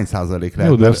ez hány százalék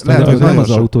lehet? Jó, lehet, hogy nem az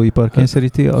autóipar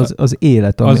kényszeríti, az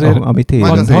élet, amit él.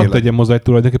 Hadd tegyem hozzá, hogy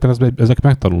tulajdonképpen ezek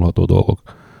megtanulható dolgok.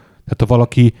 Tehát ha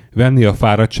valaki venni a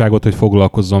fáradtságot, hogy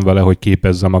foglalkozzon vele, hogy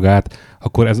képezze magát,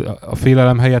 akkor ez a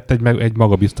félelem helyett egy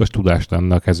magabiztos tudást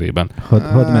lenne a kezében.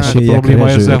 Hadd meséljek a probléma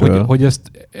ezzel, hogy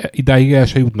ezt idáig el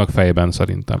se jutnak fejben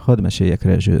szerintem. Hadd meséljek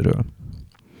Rezsőről.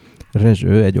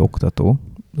 Rezső egy oktató,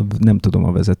 nem tudom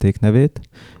a vezeték nevét.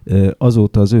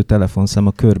 Azóta az ő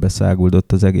telefonszáma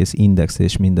körbeszáguldott az egész Index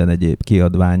és minden egyéb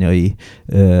kiadványai,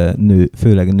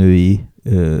 főleg női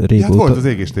régóta. Hát volt az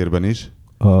Égéstérben is.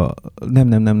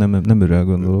 Nem őre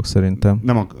gondolok szerintem.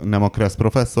 Nem a Kressz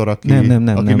professzor, aki nem,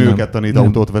 nőket tanít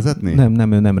autót vezetni?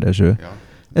 Nem, ő nem Rezső.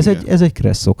 Ja. Ez egy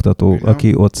Kressz oktató, igen,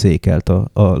 aki ott székelt a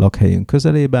lakhelyünk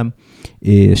közelében,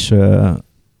 és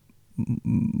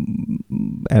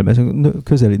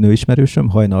közeli nőismerősöm,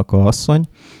 Hajnalka asszony,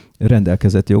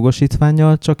 rendelkezett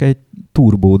jogosítvánnyal, csak egy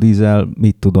turbódízel,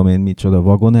 mit tudom én, micsoda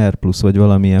Wagoner plusz, vagy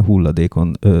valamilyen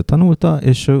hulladékon tanulta,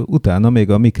 és utána még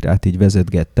a Mikrát így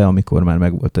vezetgette, amikor már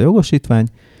megvolt a jogosítvány,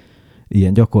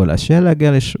 ilyen gyakorlás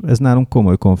jelleggel, és ez nálunk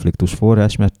komoly konfliktus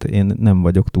forrás, mert én nem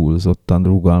vagyok túlzottan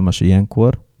rugalmas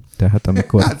ilyenkor. Tehát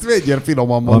amikor... Hát végén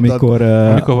finoman mondtad.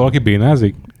 Amikor valaki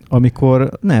bénázik?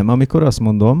 Amikor azt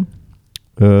mondom,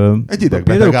 egy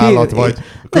idegbeteg állat vagy.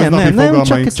 Nem,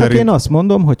 csak én azt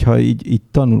mondom, hogy ha így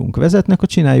tanulunk vezetni, akkor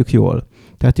csináljuk jól.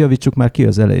 Tehát javítsuk már ki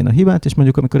az elején a hibát, és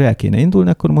mondjuk amikor el kéne indulni,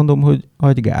 akkor mondom, hogy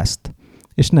adj gázt.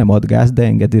 És nem ad gázt, de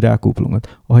engedi rá a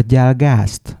kuplungot. Adjál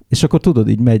gázt. És akkor tudod,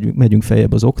 így megyünk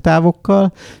feljebb az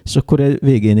oktávokkal, és akkor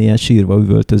végén ilyen sírva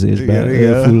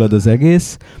üvöltözésbe fullad az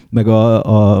egész, meg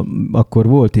akkor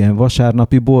volt ilyen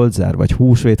vasárnapi boltzár, vagy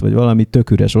húsvét, vagy valami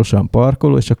tök üres Osan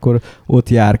parkoló, és akkor ott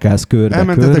járkálsz körbe.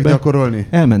 Elmentetek gyakorolni?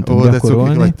 Elmentünk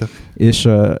gyakorolni, és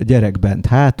a gyerek bent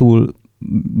hátul,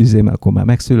 akkor már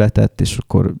megszületett, és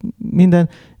akkor minden,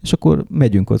 és akkor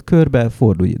megyünk ott körbe,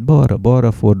 fordulj itt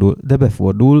balra fordul, de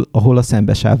befordul, ahol a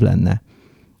szembesáv lenne.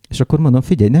 És akkor mondom,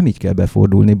 figyelj, nem így kell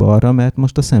befordulni balra, mert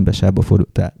most a szembesávba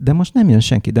fordultál. De most nem jön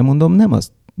senki, de mondom, nem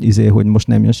az hogy most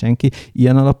nem jön senki,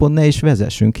 ilyen alapon ne is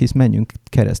vezessünk, hisz menjünk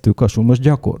keresztül Kasul, most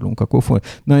gyakorlunk, akkor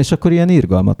Na és akkor ilyen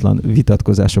irgalmatlan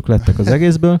vitatkozások lettek az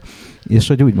egészből, és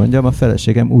hogy úgy mondjam, a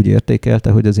feleségem úgy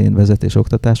értékelte, hogy az én vezetés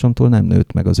oktatásomtól nem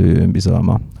nőtt meg az ő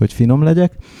önbizalma, hogy finom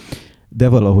legyek, de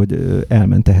valahogy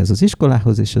elment ehhez az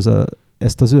iskolához, és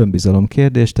ezt az önbizalom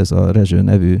kérdést, ez a Rezső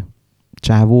nevű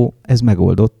csávó, ez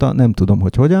megoldotta, nem tudom,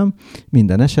 hogy hogyan,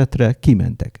 minden esetre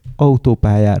kimentek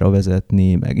autópályára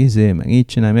vezetni, meg így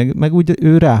csinálni, meg úgy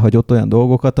ő ráhagyott olyan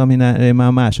dolgokat, aminél én már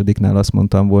a másodiknál azt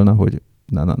mondtam volna, hogy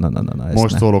na.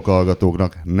 Most szólok a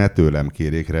hallgatóknak, ne tőlem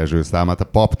kérjék Rezső számát, a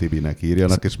Pap Tibinek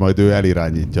írjanak, és majd ő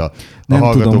elirányítja a nem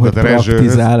hallgatókat tudom, hogy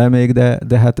praktizál-e még,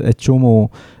 de hát egy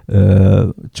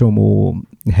csomó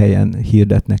helyen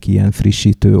hirdetnek ilyen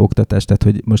frissítő oktatást, tehát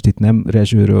hogy most itt nem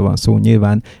Rezsőről van szó,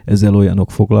 nyilván ezzel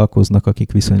olyanok foglalkoznak,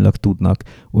 akik viszonylag tudnak,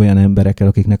 olyan emberekkel,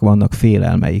 akiknek vannak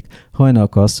félelmeik.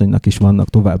 Hajnalka asszonynak is vannak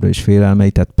továbbra is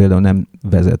félelmei, tehát például nem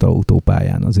vezet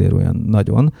autópályán azért olyan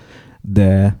nagyon,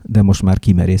 de most már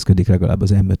kimerészkedik legalább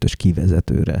az M5-ös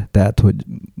kivezetőre. Tehát, hogy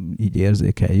így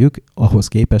érzékeljük, ahhoz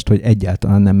képest, hogy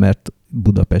egyáltalán nem mert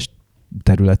Budapest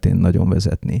területén nagyon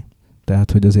vezetni.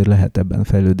 Tehát, hogy azért lehet ebben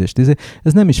fejlődést.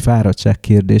 Ez nem is fáradtság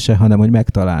kérdése, hanem hogy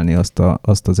megtalálni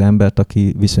azt az embert,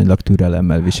 aki viszonylag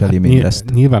türelemmel viseli mindezt.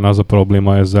 Nyilván az a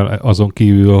probléma ezzel azon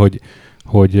kívül,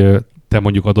 hogy te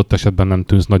mondjuk adott esetben nem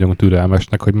tűnsz nagyon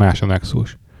türelmesnek, hogy más a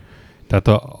nexus. Tehát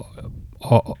a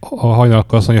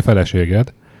Hajnalka asszony a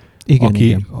feleséged,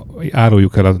 igen.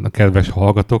 Áruljuk el a kedves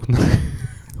hallgatóknak,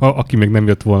 aki még nem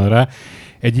jött volna rá,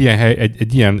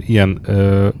 egy ilyen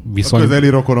viszony... A közeli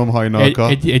rokonom Hajnalka.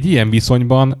 Egy ilyen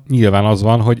viszonyban nyilván az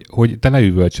van, hogy te ne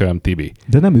üvölts velem, Tibi.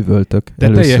 De nem üvöltök. De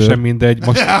először. Teljesen mindegy.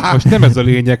 Most nem ez a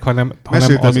lényeg, hanem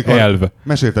az elv.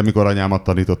 Meséltem, mikor anyámat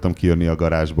tanítottam kijönni a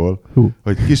garázsból,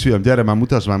 hogy kisfiam, gyere már,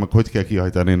 mutasd már meg, hogy kell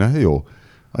kihajtani. Na, jó.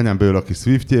 Anyám beül a kis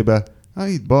Swiftjébe,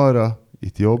 itt balra,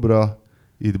 itt jobbra,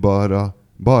 itt balra,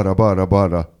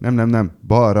 balra. Nem,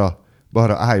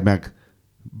 balra, állj meg.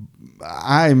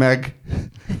 Állj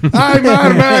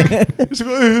már meg! És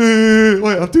akkor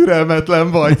olyan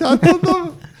türelmetlen vagy. Hát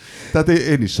mondom. Tehát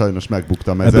én is sajnos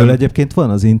megbuktam ezen. Ebből egyébként van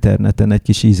az interneten egy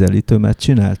kis ízelítő, mert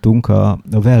csináltunk, a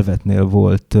Velvetnél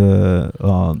volt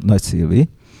a Nagy Szilvi,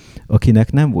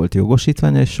 akinek nem volt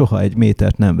jogosítványa, és soha egy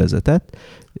métert nem vezetett.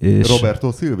 És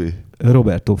Roberto Silvi?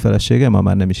 Roberto felesége, ma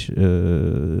már nem is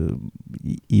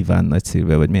Iván Nagy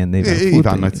Szilvia, vagy milyen néven fut.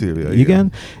 Iván Nagy Szilvia,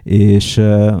 igen. És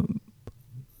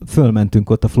fölmentünk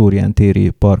ott a Flórián téri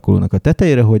parkolónak a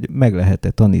tetejére, hogy meg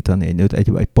lehet tanítani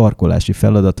egy parkolási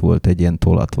feladat volt, egy ilyen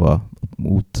tolatva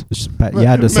út,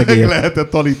 járdaszegélyek. Meg lehetett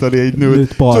tanítani egy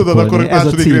nőt. Tudod, akkor a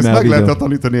második rész meg lehetett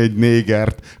tanítani egy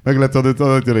négert, meg lehetett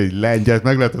tanítani egy lengyelt,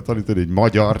 meg lehetett tanítani egy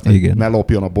magyart, hogy ne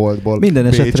lopjon a boltból. Minden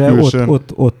esetre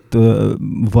ott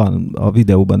van a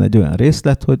videóban egy olyan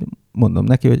részlet, hogy mondom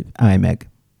neki, hogy állj meg.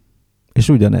 És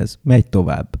ugyanez, megy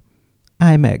tovább.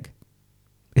 Állj meg.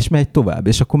 És megy tovább,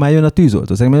 és akkor már jön a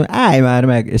tűzoltó. Mondom, állj már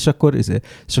meg, és akkor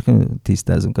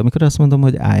tisztázunk. Amikor azt mondom,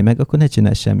 hogy állj meg, akkor ne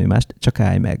csinálj semmi mást, csak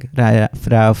állj meg,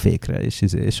 rá a fékre,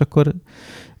 és akkor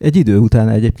egy idő után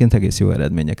egyébként egész jó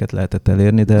eredményeket lehetett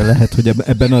elérni, de lehet, hogy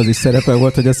ebben az is szerepe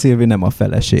volt, hogy a Szilvi nem a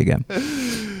feleségem.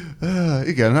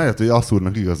 Igen, lehet, hogy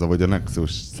Asszúrnak igaza, vagy a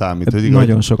Nexus számít, hogy,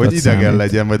 hogy idegen számít.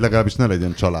 legyen, vagy legalábbis ne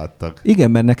legyen családtag.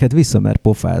 Igen, mert neked visszamer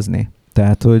pofázni.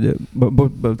 Tehát,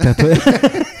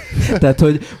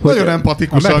 hogy nagyon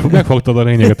empatikusan. Megfogtad a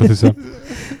lényeget, azt hiszem.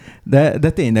 De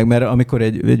tényleg, mert amikor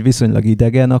egy viszonylag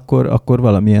idegen, akkor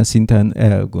valamilyen szinten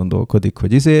elgondolkodik,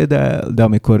 hogy de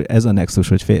amikor ez a nexus,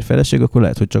 hogy férj-feleség, akkor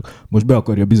lehet, hogy csak most be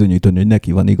akarja bizonyítani, hogy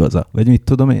neki van igaza. Vagy mit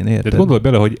tudom én, érted? De gondolj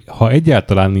bele, hogy ha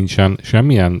egyáltalán nincsen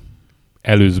semmilyen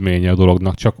előzménye a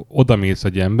dolognak, csak odamész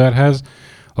egy emberhez,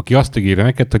 aki azt ígéri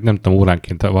neked, hogy nem tudom,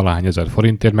 óránként valahány ezer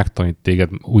forintért megtanít téged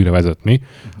újra vezetni,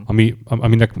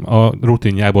 aminek a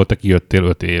rutinjából te kijöttél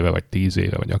 5 éve, vagy 10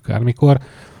 éve, vagy akármikor,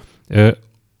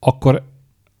 akkor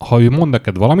ha ő mond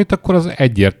neked valamit, akkor az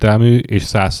egyértelmű és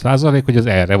 100%, hogy ez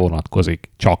erre vonatkozik.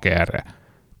 Csak erre.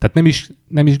 Tehát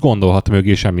nem is gondolhat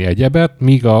mögé semmi egyebet,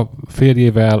 míg a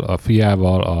férjével, a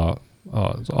fiával,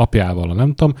 az apjával,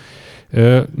 nem tudom,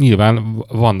 nyilván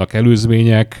vannak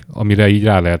előzmények, amire így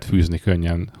rá lehet fűzni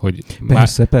könnyen, hogy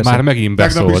persze. Már megint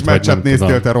beszólt. Tegnap is meccset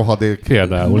néztél, te rohadék.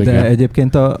 Például, de igen.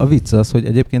 Egyébként a vicc az, hogy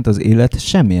egyébként az élet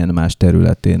semmilyen más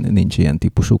területén nincs ilyen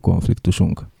típusú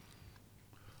konfliktusunk.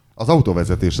 Az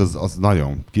autóvezetés az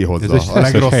nagyon kihozza. Ez egy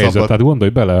stresszes helyzet, tehát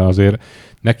gondolj bele azért,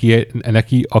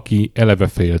 neki, aki eleve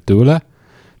fél tőle,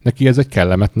 neki ez egy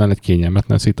kellemetlen, egy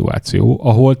kényelmetlen szituáció,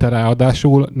 ahol te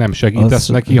ráadásul nem segítesz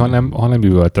neki, hanem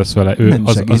üvöltesz vele.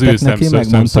 Az ő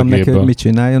megmondtam neki, hogy mit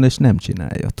csináljon, és nem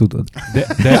csinálja, tudod.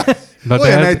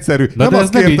 Olyan egyszerű. Nem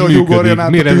azt kérte, hogy ugorjon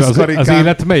át a tűzkarikán. Az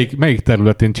élet melyik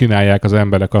területén csinálják az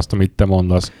emberek azt, amit te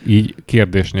mondasz, így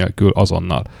kérdés nélkül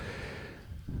azonnal.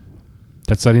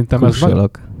 Tehát szerintem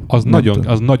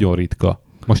az nagyon ritka.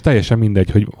 Most teljesen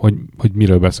mindegy, hogy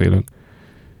miről beszélünk.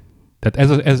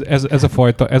 Tehát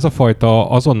ez a fajta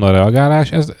azonnal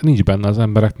reagálás, ez nincs benne az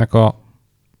embereknek a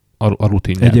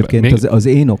rutinjában. Egyébként az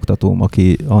én oktatóm,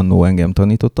 aki annó engem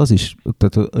tanított, az is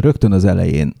tehát rögtön az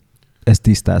elején ezt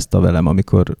tisztázta velem,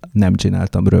 amikor nem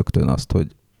csináltam rögtön azt, hogy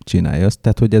csinálja azt.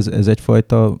 Tehát, hogy ez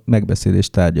egyfajta megbeszélés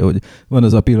tárgya, hogy van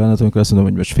az a pillanat, amikor azt mondom,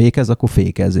 hogy most fékez, akkor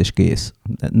fékez, és kész.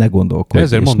 Ne gondolkodj.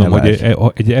 Ezért mondom, hogy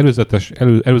egy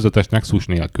előzetes nexus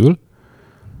nélkül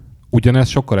ugyanez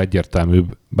sokkal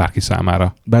egyértelműbb bárki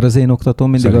számára. Bár az én oktatóm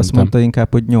mindig azt mondta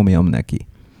inkább, hogy nyomjam neki.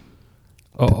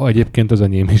 Egyébként az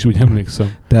enyém is, úgy emlékszem.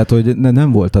 Tehát, hogy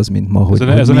nem volt az, mint ma, hogy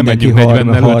mindenki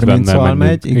 30-al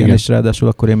megy, igen, és ráadásul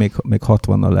akkor én még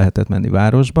 60-nal lehetett menni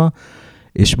városba,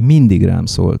 és mindig rám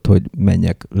szólt, hogy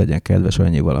menjek, legyen kedves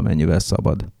annyival, amennyivel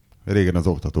szabad. Régen az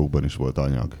oktatókban is volt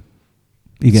anyag.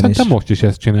 Igen, szerintem most is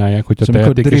ezt csinálják, hogyha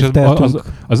tehetik, és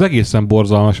az egészen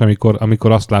borzalmas,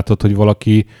 amikor azt látod, hogy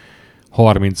valaki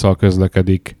 30-al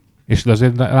közlekedik, és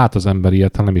azért lát az ember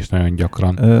ilyet, ha nem is nagyon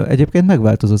gyakran. Egyébként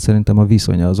megváltozott szerintem a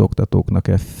viszonya az oktatóknak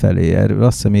felé. Erről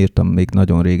azt hiszem írtam még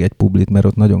nagyon rég egy publit, mert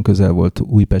ott nagyon közel volt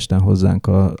Újpesten hozzánk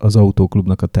az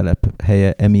autóklubnak a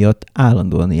telephelye, emiatt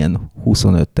állandóan ilyen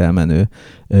 25-tel menő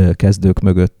kezdők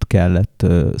mögött kellett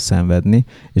szenvedni,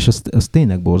 és az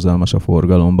tényleg borzalmas a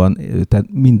forgalomban. Tehát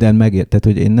minden tehát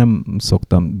hogy én nem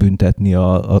szoktam büntetni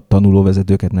a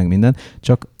tanulóvezetőket, meg minden,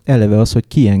 csak eleve az, hogy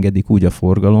kiengedik úgy a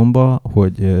forgalomba,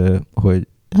 hogy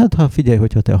hát ha figyelj,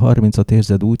 hogyha te 30-at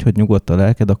érzed úgy, hogy nyugodt a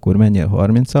lelked, akkor menjél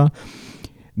 30-al,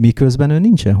 miközben ő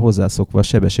nincsen hozzászokva a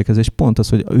sebességhez, és pont az,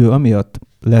 hogy ő amiatt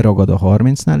leragad a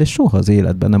 30-nál, és soha az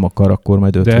életben nem akar akkor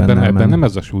majd 50-nel menni. De ebben nem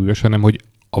ez a súlyos, hanem hogy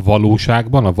a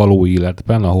valóságban, a való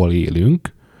életben, ahol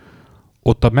élünk,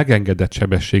 ott a megengedett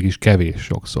sebesség is kevés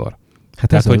sokszor. Hát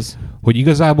tehát, hogy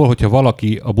igazából, hogyha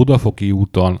valaki a Budafoki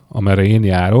úton, amerre én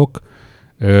járok,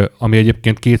 ami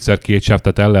egyébként 2x2 sáv,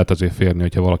 tehát el lehet azért férni,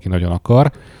 hogyha valaki nagyon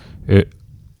akar,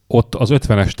 ott az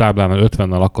 50-es táblánál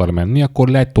 50-nel akar menni, akkor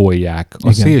letolják.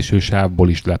 A szélső sávból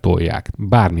is letolják.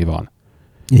 Bármi van.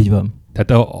 Így van.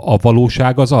 Tehát a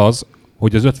valóság az,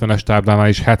 hogy az 50-es táblánál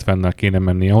is 70-nel kéne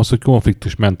menni ahhoz, hogy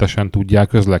konfliktusmentesen tudják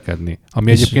közlekedni.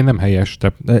 Ami egyébként nem helyes.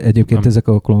 De egyébként nem. Ezek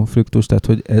a konfliktus, tehát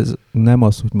hogy ez nem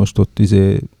az, hogy most ott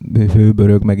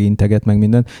hőbörög, meg integet, meg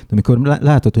minden, de amikor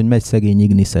látod, hogy megy szegény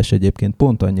Ignises egyébként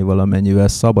pont annyival, amennyivel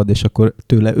szabad, és akkor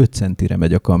tőle 5 centire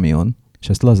megy a kamion, és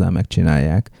ezt lazán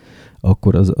megcsinálják,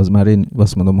 akkor az már én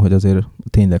azt mondom, hogy azért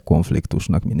tényleg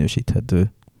konfliktusnak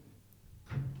minősíthető.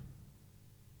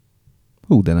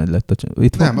 Hú, de nagy lett a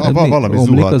itt nem, van, valami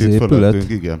zuhalt itt fölöttünk,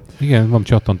 igen. Igen, van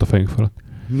csattant a fejünk fölött.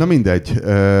 Na mindegy,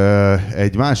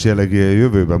 egy más jellegű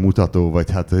jövőbe mutató,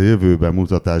 vagy hát a jövőbe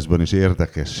mutatásban is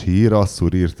érdekes hír.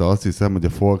 Asszúr írta, azt hiszem, hogy a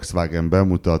Volkswagen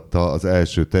bemutatta az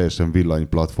első teljesen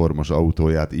villanyplatformos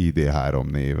autóját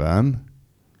ID3 néven.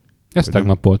 Ez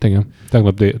tegnap volt, igen.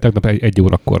 Tegnap 1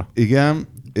 órakor. Igen.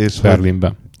 És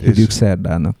Berlinben. Hívjuk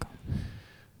szerdának.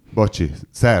 Bocsi,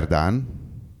 szerdán,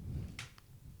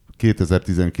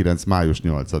 2019. május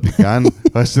 8-án,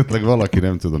 ha esetleg valaki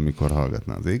nem tudom, mikor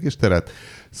hallgatná az égisteret.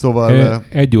 Szóval...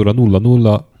 1 óra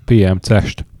 00 PM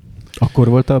Cest. Akkor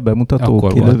volt a bemutató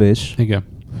akkor kilövés? Volt. Igen.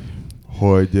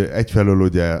 Hogy egyfelől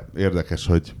ugye érdekes,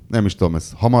 hogy nem is tudom,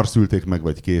 ezt hamar szülték meg,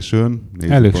 vagy későn.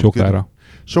 Elég sokára.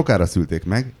 Sokára szülték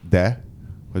meg, de,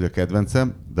 hogy a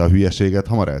kedvencem, de a hülyeséget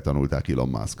hamar eltanulták Elon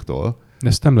Musktól.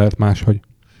 Ezt nem lehet máshogy.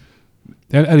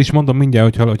 El is mondom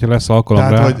mindjárt, hogyha lesz alkalom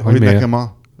tehát, rá. Tehát, hogy nekem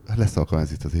lesz alkalom,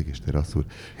 ez itt az égéstér, asszúr.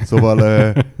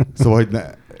 Szóval, hogy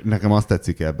nekem azt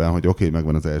tetszik ebben, hogy oké,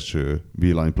 megvan az első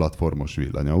villanyplatformos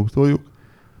villanyautójuk,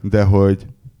 de hogy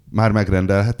már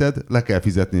megrendelheted, le kell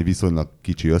fizetni viszonylag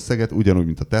kicsi összeget, ugyanúgy,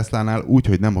 mint a Teslánál, úgy,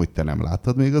 hogy nem, hogy te nem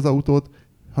láttad még az autót,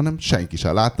 hanem senki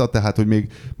sem látta, tehát, hogy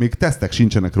még tesztek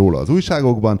sincsenek róla az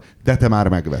újságokban, de te már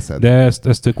megveszed. De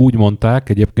ezt ők úgy mondták,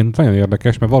 egyébként nagyon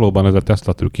érdekes, mert valóban ez a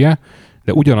Tesla trükkje,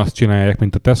 de ugyanazt csinálják,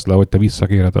 mint a Tesla, hogy te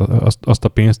visszakérhet azt a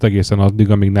pénzt egészen addig,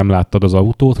 amíg nem láttad az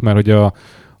autót, mert hogy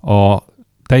a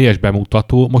teljes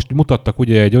bemutató, most mutattak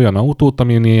ugye egy olyan autót,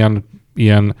 amin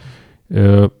ilyen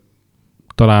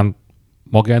talán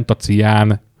magenta,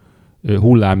 cián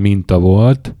hullám minta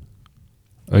volt,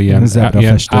 ilyen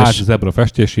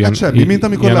zebrafestés, ilyen, hát semmi, mint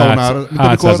amikor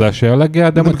átszázás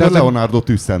jelleggel. De amikor Leonardo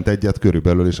tüsszent egyet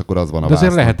körülbelül, és akkor az van a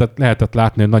vászon. De azért lehetett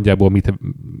látni, hogy nagyjából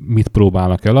mit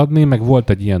próbálnak eladni, meg volt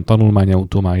egy ilyen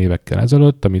tanulmányautó már évekkel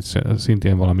ezelőtt, amit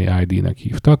szintén valami ID-nek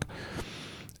hívtak.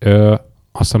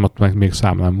 Azt hiszem, ott még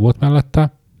számlám volt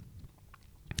mellette.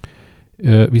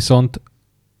 Viszont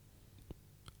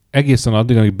egészen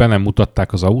addig, amíg be nem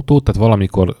mutatták az autót, tehát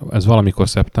valamikor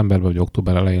szeptemberben vagy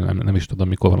október elején, nem is tudom,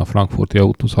 mikor van a frankfurti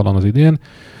autószalon az idén,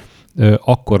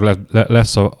 akkor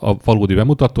lesz a valódi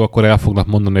bemutató, akkor el fognak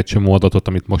mondani egy csomó adatot,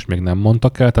 amit most még nem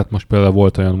mondtak el. Tehát most például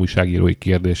volt olyan újságírói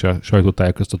kérdés a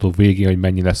sajtótájékoztató végén, hogy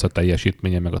mennyi lesz a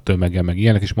teljesítménye, meg a tömege, meg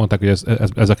ilyenek, és mondták, hogy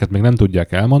ezeket még nem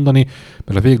tudják elmondani,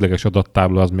 mert a végleges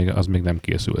adattábla az még nem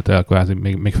készült el, kvázi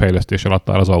még fejlesztés alatt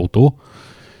áll az autó.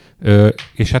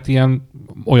 És hát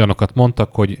olyanokat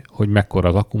mondtak, hogy mekkora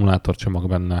az akkumulátorcsomag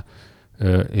benne,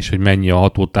 és hogy mennyi a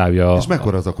hatótávja. És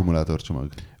mekkora az akkumulátorcsomag?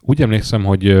 Úgy emlékszem,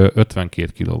 hogy 52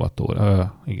 kWh.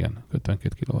 Igen,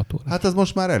 52 kWh. Hát ez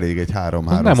most már elég egy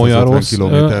 350 nem olyan rossz.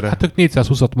 kilométerre. Hát ők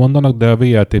 420-at mondanak, de a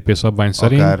VLTP szabvány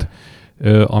szerint,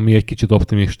 ami egy kicsit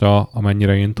optimista,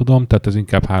 amennyire én tudom, tehát ez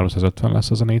inkább 350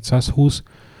 lesz az a 420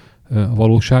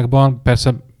 valóságban.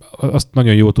 Persze azt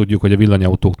nagyon jól tudjuk, hogy a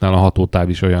villanyautóknál a hatótáv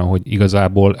is olyan, hogy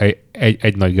igazából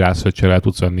egy nagy grászföccsel el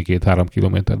tudsz venni 2-3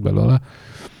 kilométert belőle.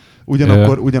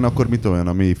 Ugyanakkor mit olyan,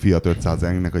 a mi Fiat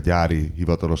 500-nek a gyári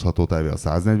hivatalos hatótávja a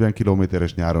 140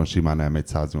 km-es, nyáron simán elmegy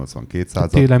 180-200-at.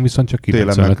 Télen viszont csak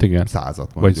 90-et, igen.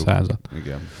 100-at mondjuk. Vagy 100-at.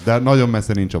 Igen. De nagyon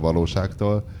messze nincs a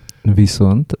valóságtól.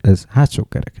 Viszont ez hátsó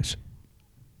kerekes.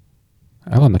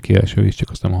 Vannak kieső is, csak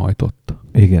azt nem hajtott.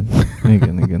 Igen.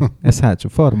 Ez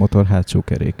farmotor, hátsó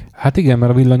kerék. Hát igen,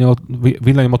 mert a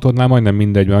villanymotornál majdnem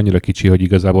mindegy, mert annyira kicsi, hogy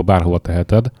igazából bárhova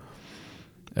teheted.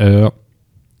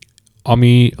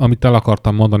 Amit el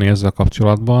akartam mondani ezzel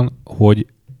kapcsolatban, hogy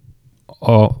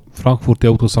a frankfurti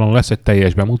autószalon lesz egy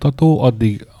teljes bemutató,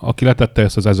 addig aki letette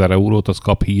ezt az 1000 eurót, az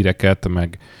kap híreket,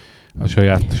 meg a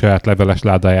saját leveles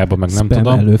ládájába, meg nem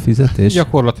tudom. Előfizetés?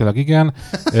 Gyakorlatilag igen.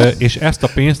 És ezt a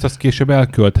pénzt azt később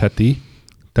elköltheti.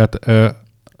 Tehát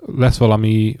lesz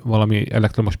valami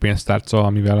elektromos pénztárca,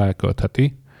 amivel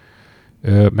elköltheti.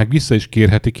 Meg vissza is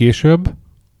kérheti később,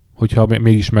 hogyha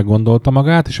mégis meggondolta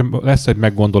magát, és lesz egy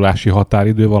meggondolási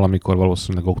határidő valamikor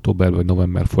valószínűleg október vagy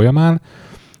november folyamán,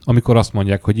 amikor azt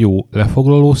mondják, hogy jó,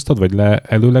 lefoglalóztad, vagy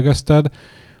előlegezted,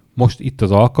 most itt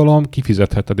az alkalom,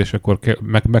 kifizetheted, és akkor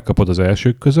megkapod az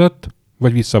elsők között,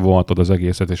 vagy visszavonhatod az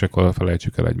egészet, és akkor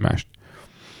felejtsük el egymást.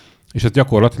 És ez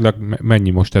gyakorlatilag mennyi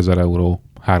most 1000 euró?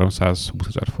 320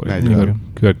 000 forint.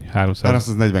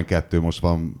 342 most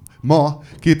van. Ma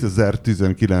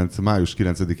 2019. május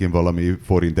 9-én valami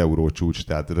forint-euró csúcs,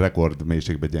 tehát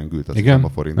rekordmélységbe gyengült azt hiszem a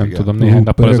forint. Nem tudom, néhány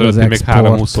nappal ezelőtt még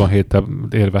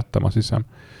 3,27-tel érvettem, azt hiszem.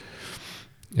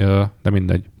 De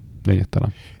mindegy.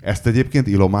 Lényegtelen. Ezt egyébként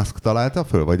Elon Musk találta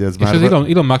föl? Vagy ez már... És az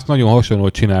Elon Musk nagyon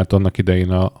hasonlót csinált annak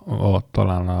idején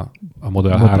talán a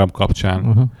Model 3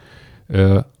 kapcsán,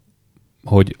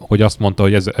 hogy azt mondta,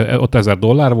 hogy ott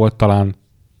 $1000 volt talán,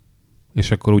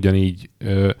 és akkor ugyanígy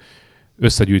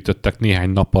összegyűjtöttek néhány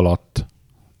nap alatt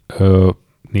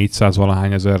 400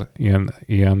 valahány ezer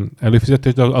ilyen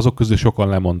előfizetést, de azok közül sokan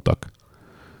lemondtak.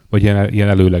 Vagy ilyen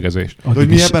előlegezést. De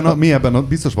hogy mi ebben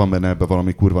biztos van benne ebben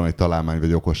valami kurva nagy találmány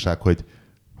vagy okosság, hogy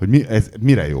ez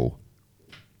mire jó?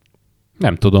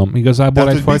 Nem tudom. Igazából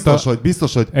tehát,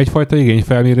 biztos, hogy egyfajta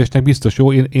igényfelmérésnek biztos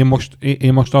jó.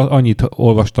 Én most annyit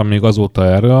olvastam még azóta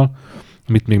erről,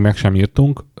 amit még meg sem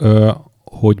írtunk,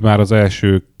 hogy már az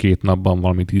első 2 napban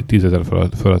valami 10 000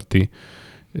 fölötti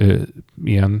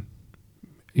ilyen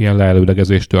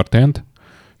leelőlegezés történt,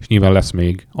 és nyilván lesz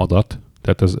még adat.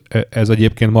 Tehát ez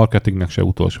egyébként marketingnek se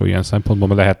utolsó ilyen szempontból,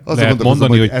 mert lehet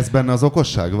mondani, hogy ez benne az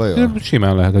okosság, vajon?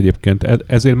 Simán lehet egyébként.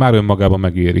 Ezért már önmagában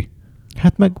megéri.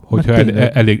 Hát hogyha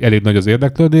elég nagy az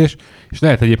érdeklődés, és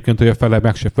lehet egyébként, hogy a fele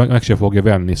meg se fogja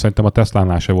venni. Szerintem a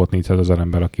Teslánál se volt 400 000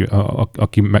 ember,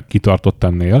 aki kitartott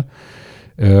ennél,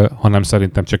 hanem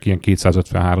szerintem csak ilyen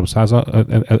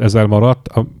 250-300 000 maradt.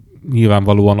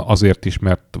 Nyilvánvalóan azért is,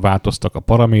 mert változtak a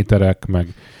paraméterek,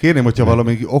 meg... Kérném, hogyha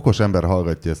valami okos ember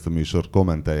hallgatja ezt a műsort,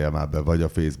 kommentelje már be, vagy a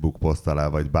Facebook poszt alá,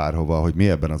 vagy bárhova, hogy mi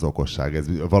ebben az okosság. Ez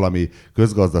valami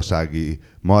közgazdasági,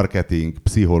 marketing,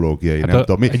 pszichológiai, hát nem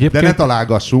tudom mi. De ne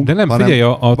találgassunk, de nem, figyelj,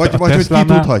 vagy hogy ki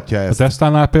tudhatja ezt. A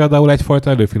Teslánál például egyfajta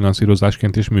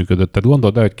előfinanszírozásként is működött. Tehát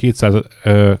gondold el, hogy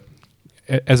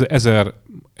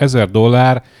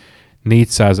 $1000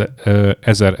 400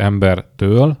 000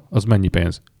 embertől, az mennyi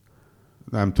pénz?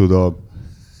 Nem tudom.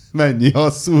 Mennyi,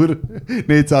 asszúr?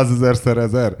 400 000 x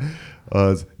 1000?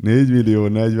 Az 4 millió,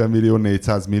 40 millió,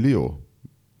 400 millió?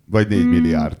 Vagy 4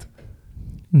 milliárd?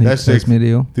 400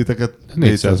 millió. Titeket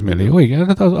 400 millió, igen.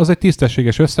 Az egy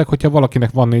tisztességes összeg, hogyha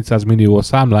valakinek van 400 millió a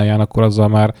számláján, akkor azzal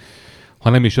már, ha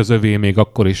nem is az övé, még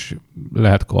akkor is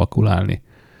lehet kalkulálni.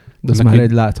 De ez már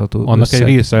egy látható annak összeg. Egy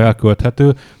része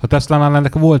elkölthető. A Teslánál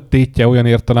ennek volt tétje olyan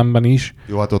értelemben is.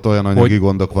 Jó, hát ott olyan anyagi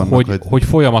gondok vannak, hogy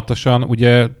folyamatosan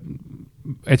ugye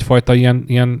egyfajta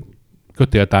ilyen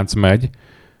kötéltánc megy,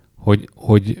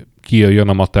 hogy kijöjjön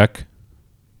a matek.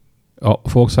 A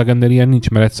Volkswagennél ilyen nincs,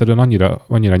 mert egyszerűen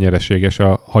annyira nyereséges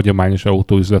a hagyományos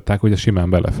autóüzletek, hogy ez simán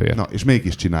belefér. Na, és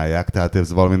mégis csinálják, tehát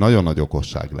ez valami nagyon nagy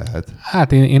okosság lehet.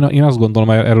 Hát én azt gondolom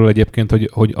erről egyébként,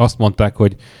 hogy azt mondták,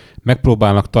 hogy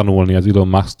megpróbálnak tanulni az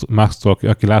Elon Musk-tól,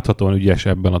 aki láthatóan ügyes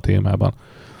ebben a témában.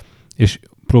 És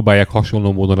próbálják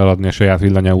hasonló módon eladni a saját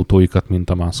villanyautóikat, mint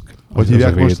a Musk. Hogy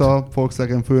hívják most a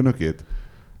Volkswagen főnökét?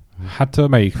 Hát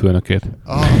melyik főnökét?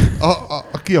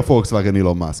 Ki a Volkswagen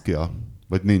Elon Musk-ja?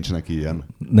 Vagy nincs neki ilyen?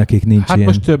 Nekik nincs hát ilyen.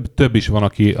 Most több is van,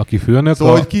 aki főnök.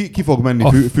 Szóval, hogy ki fog menni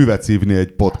füvet szívni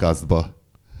egy podcastba?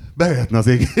 Bejöhetne az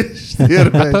égés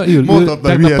térbe, hát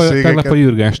mondhatnak hülyeségeket. Tegnap a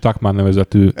Jürgen Stackmann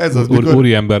nevezetű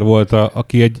úriember volt,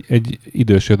 aki egy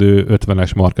idősödő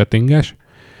 50-es marketinges,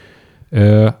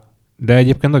 de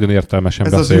egyébként nagyon értelmesen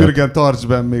beszélt. Ez az Jürgen,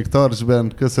 tarts benn,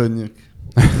 köszönjük.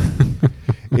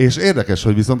 És érdekes,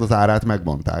 hogy viszont az árát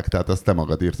megmondták, tehát azt te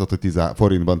magad írtad, hogy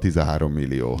forintban 13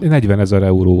 millió. 40 000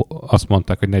 euró, azt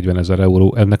mondták, hogy 40 000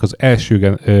 euró, ennek az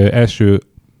első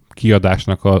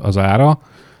kiadásnak az ára,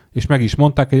 és meg is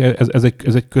mondták, hogy ez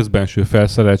egy közbenső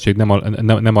felszereltség,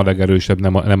 nem a legerősebb,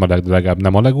 nem a legdrágább,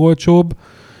 nem a legolcsóbb.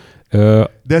 De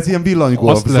ez ilyen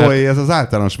villanygolf, Zoe, ez az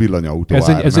általános villanyautó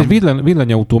Ez egy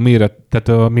villanyautó méret,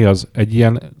 tehát mi az? Egy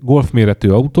ilyen golf méretű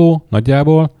autó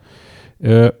nagyjából,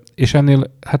 és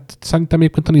ennél, hát szerintem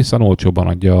egyébként a Nissan olcsóban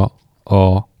adja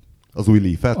az új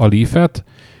Leaf-et? A Leaf-et,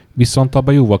 viszont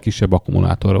abban jóval kisebb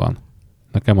akkumulátor van.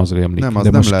 Nekem az rémlik.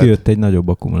 De most kijött egy nagyobb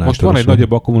akkumulátoros. Most van egy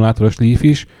nagyobb akkumulátoros Leaf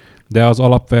is, de az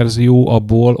alapverzió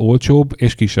abból olcsóbb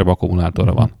és kisebb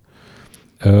akkumulátora van.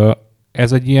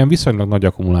 Ez egy ilyen viszonylag nagy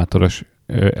akkumulátoros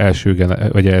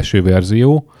első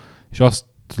verzió, és azt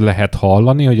lehet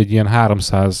hallani, hogy egy ilyen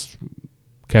 300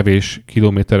 kevés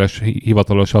kilométeres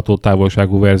hivatalos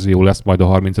hatótávolságú verzió lesz majd a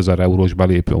 30 000 eurós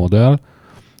belépő modell,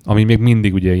 ami még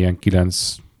mindig ugye ilyen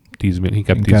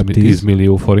 10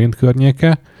 millió forint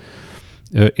környéke,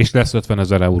 és lesz 50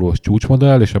 000 eurós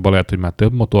csúcsmodell, és abban lehet, hogy már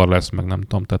több motor lesz, meg nem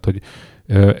tudom, tehát, hogy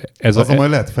majd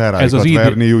lehet Ferrari-kat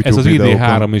verni YouTube ez az videókon.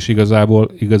 ID3 is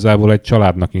igazából egy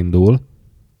családnak indul,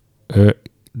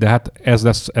 de hát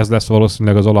ez lesz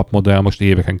valószínűleg az alapmodell most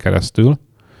éveken keresztül.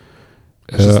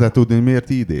 És ezt lehet tudni, hogy miért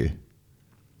ID?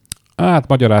 Hát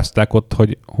magyarázták ott,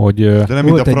 hogy de nem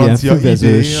volt, mint a francia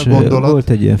füvezős, volt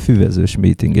egy ilyen füvezős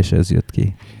meeting, és ez jött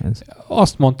ki.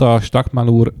 Azt mondta Stackmann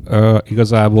úr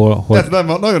igazából, hogy... Ez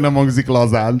nagyon nem hangzik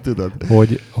lazán, tudod?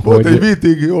 Volt egy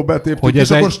meeting, jó betéptük,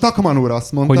 és akkor Stackmann úr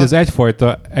azt mondta... Hogy ez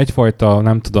egyfajta,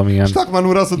 nem tudom, ilyen... Stackmann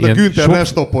úr azt mondta, Günther, ne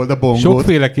stoppold a bongót.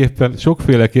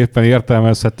 Sokféleképpen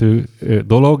értelmezhető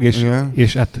dolog,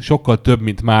 és hát sokkal több,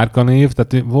 mint márkanév,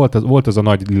 tehát volt az a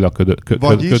nagy lila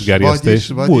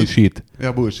ködgerjesztés. Bullshit.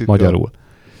 Ja, bullshit. Magyarul.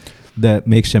 De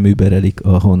mégsem überelik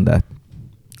a Hondát.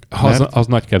 Az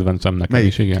nagy kedvencem nekem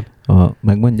is, igen.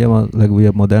 Megmondjam a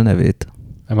legújabb modell nevét?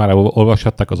 Már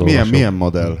olvashatták az olvasók. Milyen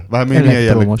modell?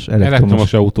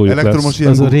 Elektromos autójuk lesz.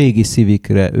 Az a régi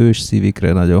Civicre, ős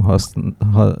Civicre nagyon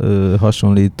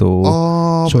hasonlító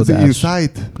csodás. Az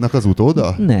Insight-nak az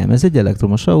utóda? Nem, ez egy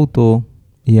elektromos autó,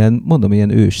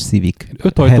 ilyen ős Civic.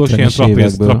 5 ajtós, ilyen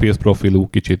trapéz profilú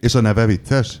kicsit. És a neve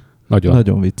vicces?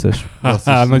 Nagyon vicces.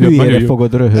 Hülyére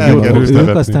fogod röhögni.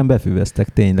 Ők aztán befüveztek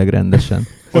tényleg rendesen.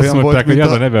 Azt mondták, hogy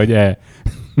az a neve, hogy E.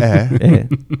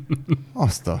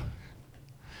 Azt a...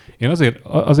 Én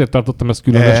azért tartottam ezt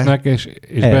különösnek, és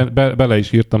bele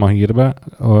is írtam a hírbe,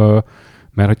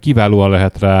 mert hogy kiválóan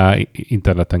lehet rá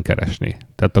interneten keresni.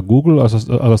 Tehát a Google az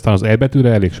aztán az E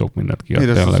betűre elég sok mindent kiad.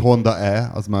 Mire az Honda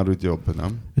E, az már úgy jobb, nem?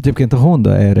 Egyébként a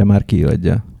Honda erre már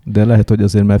kiadja, de lehet, hogy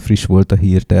azért már friss volt a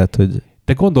hír, tehát hogy...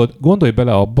 De gondolj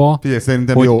bele abba, figyelj,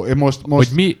 szerintem hogy, jó. Most...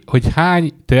 Hogy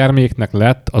hány terméknek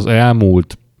lett az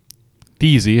elmúlt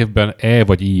 10 évben E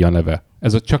vagy I a neve.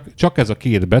 Csak ez a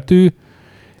két betű,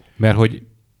 mert hogy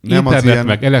nem internet, ilyen...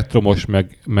 meg elektromos,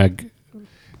 meg...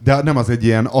 De nem az egy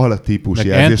ilyen altípus meg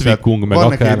jelzés. Entwicklung, meg van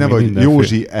neki egy neve, hogy mindenféle.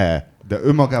 Józsi E, de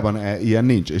önmagában ilyen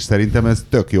nincs, és szerintem ez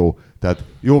tök jó. Tehát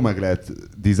jó meg lehet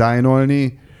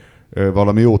dizájnolni,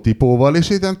 valami jó tipóval, és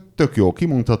így tök jó,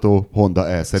 kimondható Honda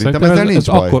E. Szerintem ezzel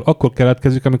nincs baj. Akkor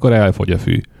keletkezik, amikor elfogy a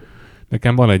fű.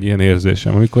 Nekem van egy ilyen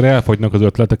érzésem, amikor elfogynak az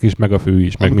ötletek is, meg a fű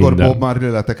is, meg amikor minden. Amikor Bob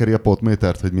Marley letekeri a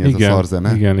potmétert, hogy mi ez a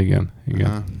szarzene. Igen.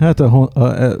 Hát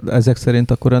ezek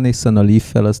szerint akkor a Nissan a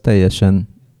Leaf-fel az teljesen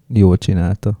jól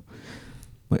csinálta.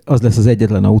 Az lesz az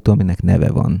egyetlen autó, aminek neve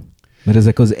van. Mert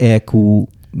ezek az EQ,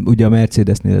 ugye a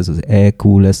Mercedesnél ez az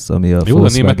EQ lesz, ami a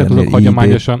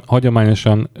Volkswagennél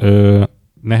hagyományosan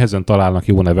nehezen találnak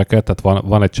jó neveket, tehát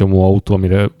van egy csomó autó,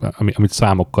 amit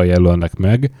számokkal jelölnek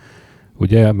meg.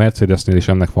 Ugye a Mercedesnél is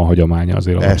ennek van hagyománya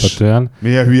azért alapvetően.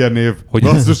 Milyen hülye név?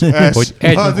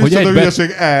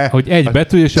 Hogy egy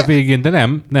betű és a végén, de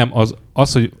nem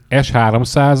az, hogy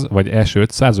S300, vagy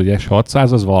S500, vagy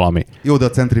S600, az valami. Jó, de a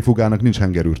centrifugának nincs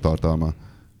hengerűr tartalma.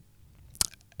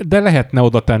 De lehetne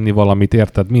oda tenni valamit,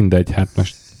 érted? Mindegy, hát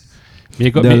most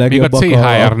még a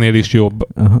CHR-nél is jobb,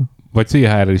 vagy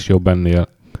CHR is jobb ennél,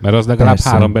 mert az legalább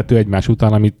 3 betű egymás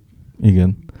után, amit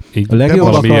igen. A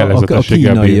legjobbak a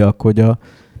kínaiak, hogy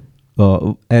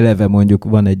eleve mondjuk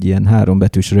van egy ilyen 3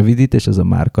 betűs rövidítés, ez a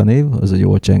márkanév, az a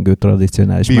jól csengő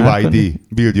tradicionális márkanév. BYD,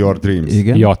 Build Your Dreams.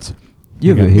 Igen. JAC.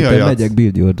 Jövő héten megyek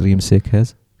Build Your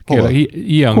Dreams-ékhez.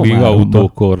 Yangling Auto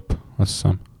Corp, azt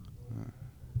hiszem.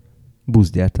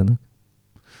 Buszt gyártanak.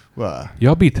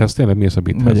 Ja, a Beathez, tényleg mi ez a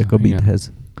Beathez? Megyek a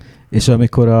Beathez. És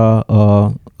amikor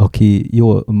aki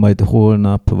majd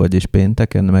holnap, vagyis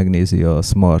pénteken megnézi a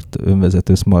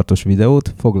önvezető smartos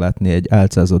videót, fog látni egy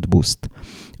álcázott buszt,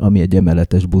 ami egy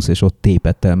emeletes busz, és ott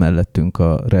tépett el mellettünk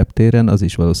a reptéren, az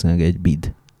is valószínűleg egy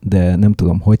BID. De nem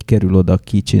tudom, hogy kerül oda,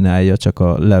 ki csinálja, csak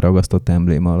a leragasztott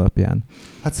embléma alapján.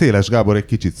 Hát Széles Gábor egy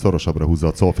kicsit szorosabbra húzza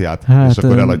a Szófiát, és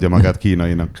akkor eladja magát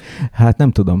kínainak. Hát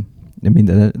nem tudom,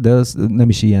 de az nem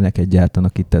is ilyeneket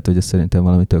gyártanak itt, tehát hogy ez szerintem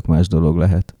valami tök más dolog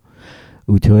lehet.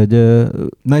 Úgyhogy,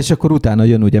 na és akkor utána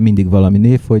jön ugye mindig valami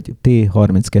név, hogy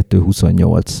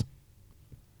T3228.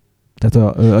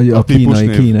 Tehát a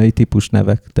kínai típus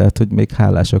nevek, tehát hogy még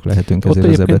hálásak lehetünk ezért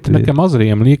az ebetűjét. Nekem az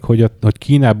rémlik, hogy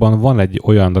Kínában van egy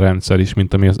olyan rendszer is,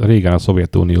 mint ami régen a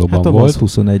Szovjetunióban volt. Hát a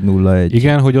 2101.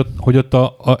 Igen, hogy ott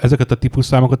ezeket a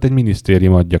típusszámokat egy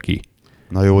minisztérium adja ki.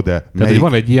 Na jó, de tehát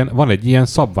van egy ilyen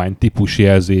szabványtípus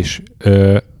jelzés,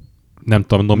 nem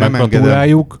tudom,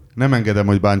 nomenklatúrájuk. Nem engedem,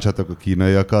 hogy bántsátok a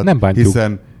kínaiakat. Nem bántjuk.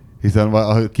 Hiszen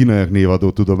a kínaiak névadó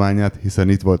tudományát, hiszen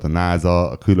itt volt a NASA,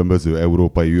 a különböző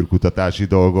európai űrkutatási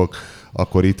dolgok,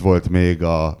 akkor itt volt még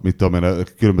a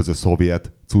különböző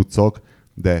szovjet cuccok,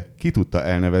 de ki tudta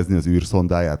elnevezni az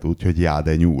űrszondáját úgy, hogy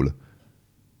Jáde nyúl?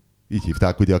 Így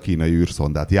hívták ugye a kínai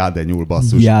űrszondát. Jádenyúl,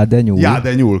 basszus.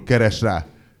 Jádenyúl, keres rá.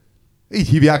 Így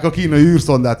hívják a kínai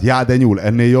űrszondát, Jádenyúl.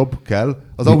 Ennél jobb kell.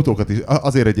 Az autókat is.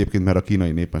 Azért egyébként, mert a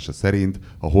kínai népmese szerint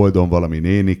a Holdon valami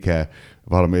nénike,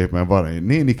 valami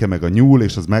nénike, meg a nyúl,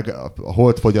 és az meg a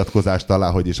hold fogyatkozást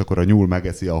talál, hogy és akkor a nyúl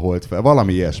megeszi a hold fel.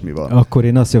 Valami ilyesmi van. Akkor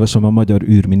én azt javaslom a Magyar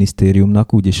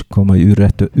űrminisztériumnak, úgyis komoly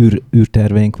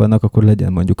űrterveink vannak, akkor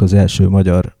legyen mondjuk az első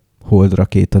magyar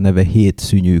holdrakéta neve 7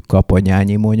 szűnyű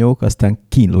kapanyányi monyók, aztán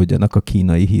kínlódjanak a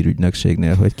kínai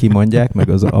hírügynökségnél, hogy kimondják, meg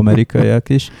az amerikaiak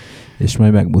is, és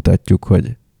majd megmutatjuk,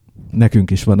 hogy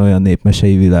nekünk is van olyan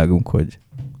népmesei világunk, hogy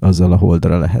azzal a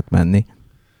holdra lehet menni.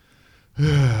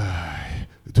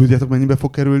 Tudjátok, mennyibe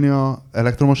fog kerülni az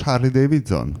elektromos Harley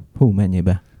Davidson?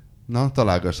 Mennyibe? Na,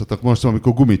 találgassatok most,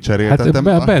 amikor gumit cseréltettem.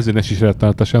 Hát a benzines is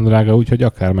rettenetesen drága, úgyhogy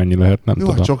akármennyi lehet, nem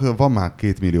tudom. Csak van már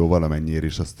 2 millió valamennyiért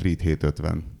is a Street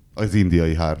 750. Az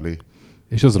indiai Harley.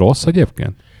 És az rossz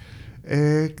egyébként?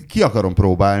 Ki akarom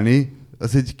próbálni.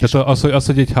 Az egy kis... az,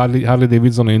 hogy egy Harley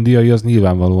Davidson indiai, az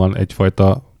nyilvánvalóan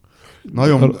egyfajta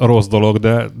rossz dolog,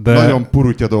 de... Nagyon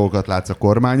purutya dolgokat látsz a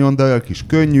kormányon, de olyan kis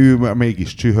könnyű,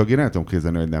 mégis csühög. Én nem tudom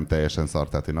képzelni, hogy nem teljesen szart,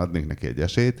 tehát én adnék neki egy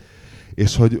esélyt.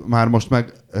 És hogy már most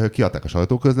meg kiadták a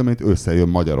sajtóközleményt, összejön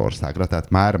Magyarországra, tehát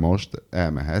már most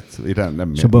elmehetsz.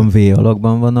 És abban V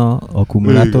alakban van az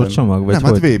akkumulátorcsomag? Nem,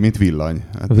 hát V, mint villany.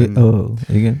 Hát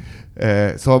igen.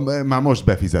 Szóval már most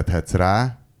befizethetsz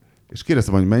rá, és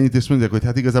kérdeztem, hogy mennyit, és mondják, hogy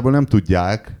hát igazából nem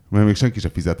tudják, mert még senki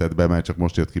sem fizetett be, mert csak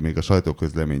most jött ki még a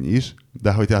sajtóközlemény is,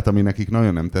 de hogy hát ami nekik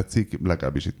nagyon nem tetszik,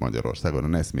 legalábbis itt Magyarországon, a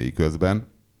Neszmélyi közben,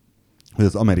 hogy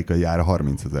az amerikai ára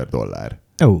 $30,000.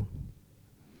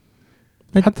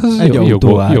 Hát az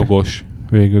jogos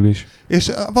végül is.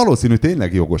 És valószínű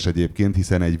tényleg jogos egyébként,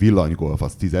 hiszen egy villanygolf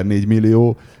az 14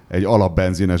 millió, egy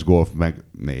alapbenzines golf meg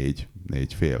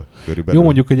 4,5 körülbelül. Jó,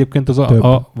 mondjuk egyébként az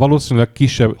valószínűleg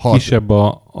kisebb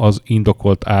az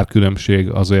indokolt árkülönbség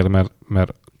azért,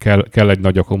 mert kell egy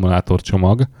nagy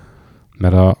akkumulátorcsomag,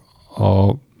 mert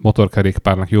a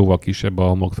motorkerékpárnak jóval kisebb a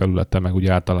homlokfelülete, meg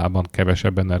ugye általában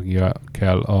kevesebb energia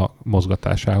kell a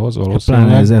mozgatásához valószínűleg.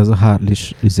 Pláne ez a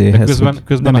Harley-s izéhez,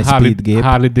 közben a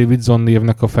Harley Davidson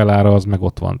névnek a felára az meg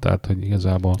ott van, tehát hogy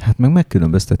igazából... Hát meg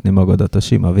megkülönböztetni magadat a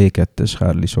sima V2-es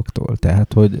Harley-soktól,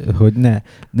 tehát hogy ne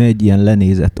egy ilyen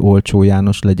lenézett olcsó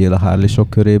János legyél a Harley-sok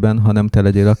körében, hanem te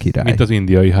legyél a király. Mint az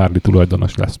indiai Harley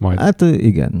tulajdonos lesz majd. Hát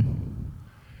igen.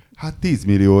 Hát 10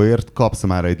 millióért kapsz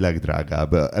már egy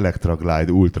legdrágább Electra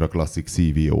Glide Ultra Classic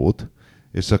CVO-t,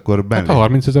 és akkor mellé... Hát a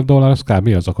 $30,000 az kb.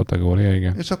 Az a kategória,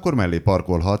 igen. És akkor mellé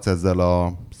parkolhatsz ezzel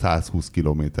a 120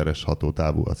 kilométeres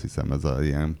hatótávú, azt hiszem ez a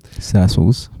ilyen...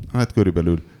 120? Hát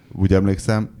körülbelül úgy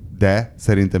emlékszem, de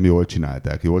szerintem jól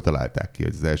csinálták, jól találták ki,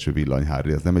 hogy az első villany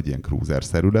Harley ez nem egy ilyen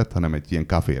cruiser-szerű lett, hanem egy ilyen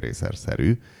café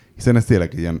racer-szerű, hiszen ez tényleg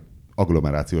egy ilyen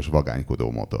agglomerációs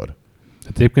vagánykodó motor.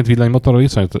 Tehát egyébként villanymotorral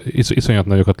iszonyat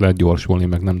nagyokat lehet gyorsulni,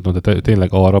 meg nem tudom, de tényleg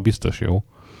arra biztos jó.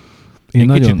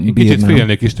 Én kicsit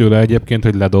félnék is tőle egyébként,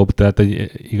 hogy ledob, tehát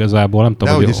igazából nem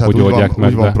tudom, hogy oldják meg.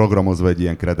 Úgy van programozva egy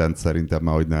ilyen kredenc szerintem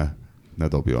már, hogy ne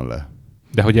dobjon le.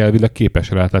 De hogy elvileg képes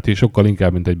rá, tehát sokkal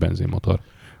inkább, mint egy benzinmotor.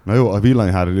 Na jó, a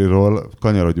villany Harley-ról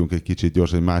kanyarodjunk egy kicsit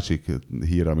gyors, egy másik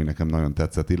hír, ami nekem nagyon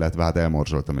tetszett, illetve hát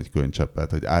elmorzsoltam egy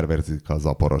könycseppet, hogy árverzik a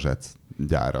Zaporozsec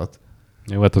gyárat.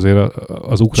 Jó, hát azért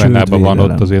az Ukrajnában van,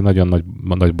 ott azért nagyon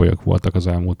nagy bajok voltak az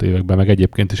elmúlt években, meg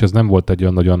egyébként is ez nem volt egy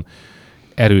olyan nagyon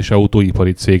erős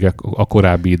autóipari cégek a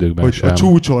korábbi időkben hogy sem. A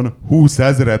csúcson 20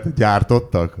 000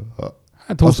 gyártottak?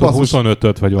 Hát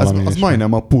 25-öt vagy valami. Az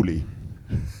majdnem a puli.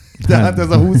 De hát ez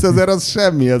a 20 000 az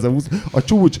semmi, ez a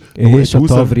csúcs. És a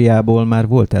Tavriából már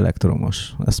volt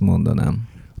elektromos, ezt mondanám.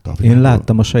 Én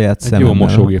láttam a saját szemmel. Jó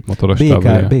mosógépmotoros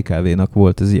Tavria. BKV-nak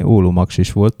volt, ez ilyen Olomax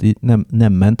is volt, így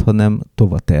nem ment, hanem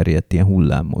tova terjedt, ilyen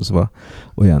hullámozva.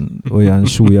 Olyan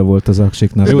súlya volt az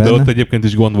aksiknak jó, benne. de ott egyébként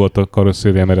is gond volt a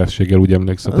karosszéria merességgel, úgy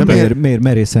emlékszem. Miért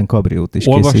merészen kabriót is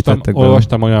készítettek bele?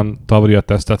 Olvastam olyan Tavria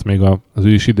tesztet még az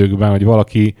ős időkben, hogy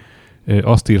valaki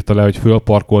azt írta le, hogy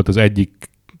fölparkolt az egyik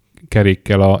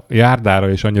kerékkel a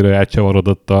járdára, és annyira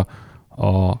elcsavarodott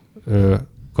a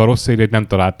karosszériát, nem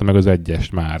találta meg az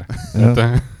egyest már.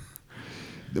 Ja.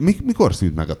 Mikor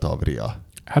szűnt meg a Tavria?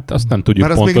 Hát azt nem tudjuk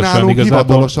mert pontosan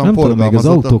igazából. Nem tudom, még az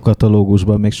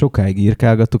autókatalógusban még sokáig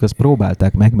írkálgattuk, ezt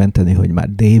próbálták megmenteni, hogy már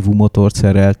Daewoo motort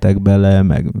szereltek bele,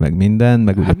 meg minden.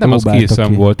 Meg hát nem az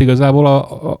készen volt. Igazából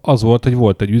az volt, hogy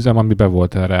volt egy üzem, ami be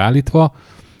volt erre állítva,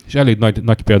 és elég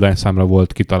nagy példányszámra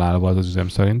volt kitalálva az üzem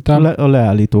szerintem. A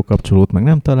leállító kapcsolót meg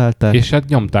nem találták. És hát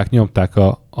nyomták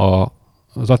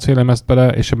az acélemezt bele,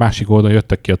 és a másik oldalon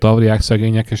jöttek ki a tavriák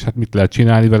szegények, és hát mit lehet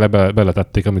csinálni vele,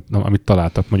 beletették, amit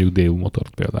találtak, mondjuk Daewoo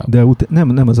motort például. De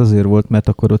nem az azért volt, mert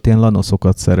akkor ott ilyen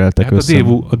lanoszokat szereltek hát össze.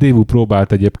 A Daewoo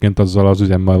próbált egyébként azzal az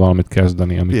üzemmel valamit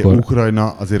kezdeni, amikor... Ukrajna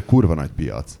azért kurva nagy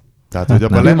piac. Tehát, hát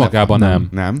hogy önmagában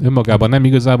nem. Önmagában nem,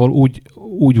 igazából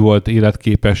úgy volt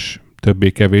életképes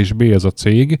többé-kevésbé ez a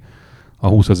cég a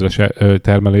 20 000-es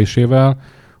termelésével,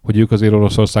 hogy ők azért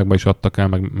Oroszországba is adtak el,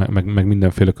 meg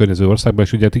mindenféle környező országba,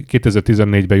 és ugye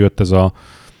 2014-ben jött ez a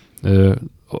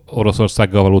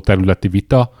Oroszországgal való területi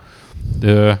vita.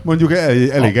 Mondjuk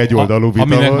elég egyoldalú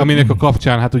vita. Aminek a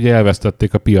kapcsán hát ugye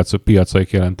elvesztették a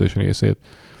piacaik jelentős részét.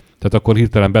 Tehát akkor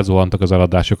hirtelen bezuhantak az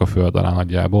eladások a föld alá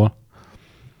nagyjából.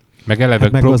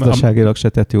 Meg gazdaságilag se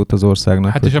tett jót az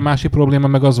országnak. Hát és a másik probléma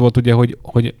meg az volt ugye,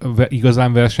 hogy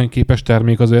igazán versenyképes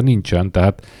termék azért nincsen.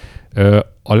 Tehát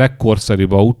a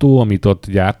legkorszerűbb autó, amit ott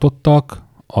gyártottak,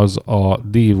 az a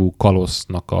Daewoo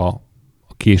Kalosznak a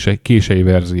kései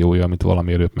verziója, amit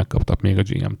valamiért ők megkaptak még a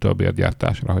GM-től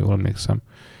bérgyártásra, ha jól emlékszem.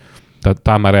 Tehát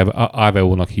talán már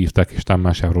Aveo-nak hívták, és talán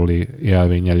már Chevrolet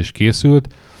jelvénnyel is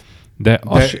készült. De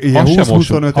az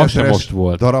sem most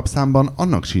volt. Darabszámban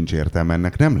annak sincs értelme,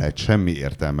 ennek nem lehet semmi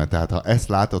értelme. Tehát ha ezt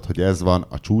látod, hogy ez van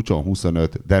a csúcson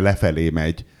 25, de lefelé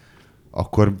megy,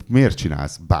 akkor miért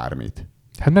csinálsz bármit?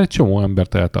 Hát mert egy csomó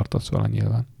embert eltartasz vele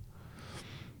nyilván.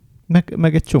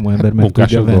 Meg egy csomó ember meg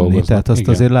tudja venni. Tehát azt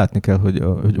igen. Azért látni kell,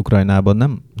 hogy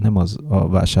Ukrajnában nem az a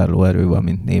vásárlóerő van,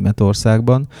 mint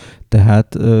Németországban.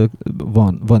 Tehát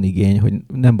van igény, hogy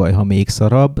nem baj, ha még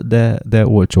szarabb, de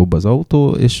olcsóbb az autó,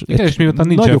 és, igen, és miután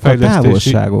nincsen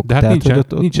fejlesztési, de hát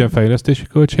tehát nincsen fejlesztési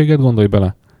költséged, gondolj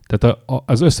bele. Tehát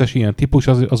az összes ilyen típus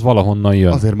az valahonnan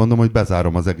jön. Azért mondom, hogy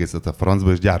bezárom az egészet a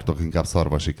francba, és gyártok inkább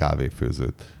szarvasi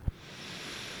kávéfőzőt.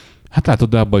 Hát látod,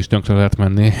 de abba is tönkre lehet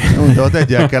menni. De ott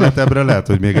egyel keletebbre lehet,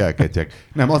 hogy még elketyeg.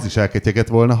 Nem, az is elketyegett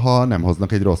volna, ha nem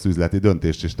hoznak egy rossz üzleti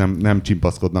döntést, és nem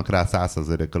csimpaszkodnak rá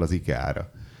 100%-kal az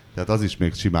IKEA-ra. Tehát az is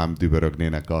még simán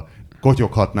dübörögnének,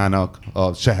 kotyoghatnának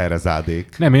a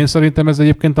seherezádék. Nem, én szerintem ez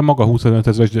egyébként a maga 25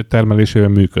 000-es termelésével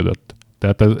működött.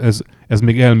 Tehát ez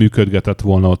még elműködgetett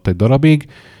volna ott egy darabig.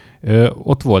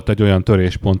 Ott volt egy olyan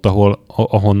töréspont,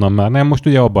 ahonnan már nem. Most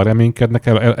ugye abban reménykednek,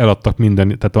 eladtak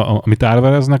minden, tehát amit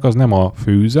árvereznek, az nem a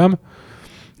főüzem,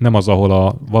 nem az, ahol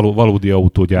a valódi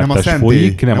autógyártás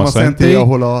folyik, nem a szentély,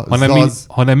 ahol a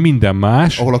hanem minden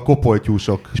más. Ahol a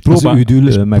kopoltyúsok. És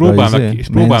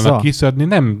próbálnak kiszedni,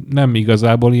 nem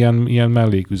igazából ilyen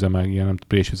melléküzemek, ilyen nem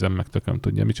présüzemek, nem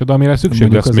tudja micsoda, amire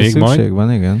szükség lesz még majd.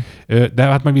 Van, igen. De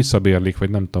hát majd visszabérlik, vagy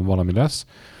nem tudom, valami lesz.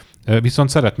 Viszont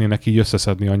szeretnének így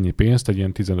összeszedni annyi pénzt, egy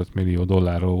ilyen $15 millió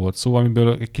volt szó,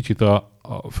 amiből egy kicsit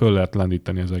föl lehet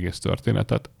lendíteni az egész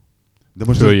történetet. De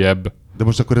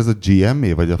most akkor ez a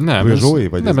GM-é, vagy a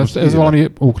Peugeot-é? Nem, ez valami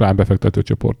ukrán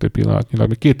befektetőcsoporté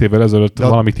pillanatnyilag. 2 évvel ezelőtt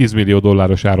valami $10 millió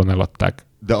áron eladták.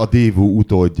 De a Daewoo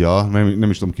utódja, nem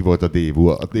is tudom ki volt a Daewoo.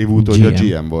 A Daewoo utódja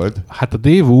GM volt. Hát a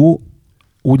Daewoo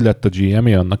úgy lett a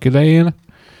GM-é annak idején,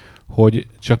 hogy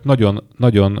csak nagyon,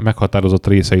 nagyon meghatározott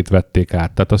részeit vették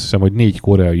át. Tehát azt hiszem, hogy 4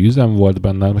 koreai üzem volt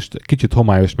benne. Most kicsit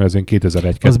homályos, mert ez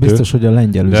 2001-2. Az biztos, hogy a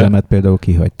lengyel üzemet például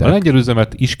kihagyták. A lengyel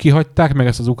üzemet is kihagyták, meg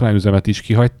ezt az ukrán üzemet is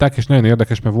kihagyták, és nagyon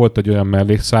érdekes, mert volt egy olyan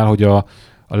mellékszál, hogy a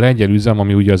lengyel üzem,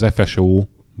 ami ugye az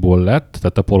FSO-ból lett,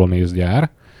 tehát a polonéz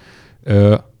gyár,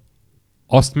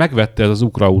 azt megvette ez az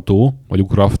Ukrautó, vagy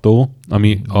Ukravtó,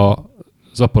 ami a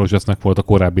Zaporozsesznek volt a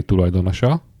korábbi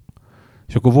tulajdonosa,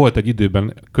 és akkor volt egy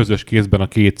időben közös kézben a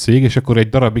 2 cég, és akkor egy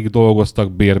darabig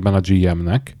dolgoztak bérben a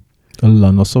GM-nek. A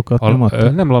lanoszokat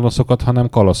nem lanoszokat, hanem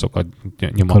kalaszokat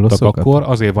nyomattak akkor,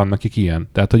 azért van nekik ilyen.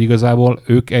 Tehát, hogy igazából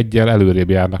ők egyel előrébb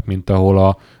járnak, mint ahol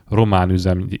a román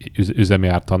üzem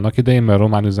járt annak idején, mert a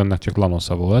román üzemnek csak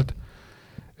lanosza volt.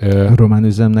 A román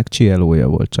üzemnek Cielója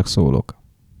volt, csak szólok.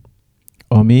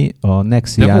 Ami a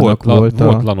Nexiának volt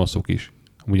volt lanoszuk is.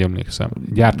 Úgy emlékszem.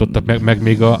 Gyártottak meg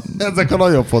még a... Ezek a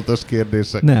nagyon fontos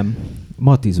kérdések. Nem.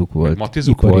 Matizuk volt.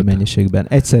 Matizuk ipari volt? Mennyiségben.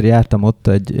 Egyszer jártam ott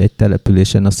egy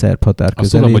településen a szerb határ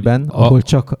közelében, ahol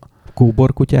csak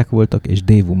kóborkutyák voltak, és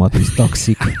Daewoo Matiz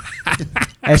taxik.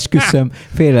 Esküszöm,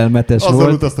 félelmetes volt.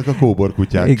 Azzal utaztak a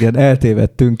kóborkutyák. Igen,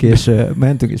 eltévedtünk, és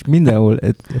mentünk, és mindenhol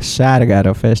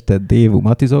sárgára festett Daewoo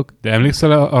Matizok. De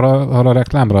emlékszel arra a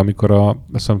reklámra, amikor a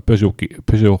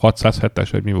Peugeot 607-es,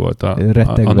 vagy mi volt?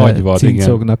 A nagyvad,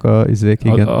 cincognak a izék,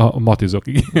 igen. A Matizok,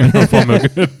 igen. A fa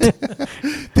mögött.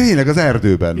 Tényleg az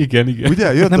erdőben. Igen.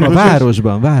 Ugye? Nem, a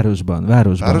városban.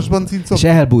 Városban cincogtak? És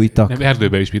elbújtak. Nem,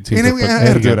 erdőben is cincogtak. Én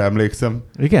erdőre emlékszem.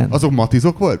 Igen? Azok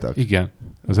Matizok voltak? Igen.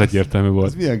 Az egyértelmű volt.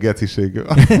 Ez milyen geciségű.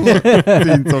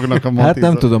 Cincognak a Matizok. Hát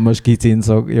nem tudom most ki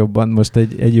cincog jobban. Most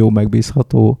egy jó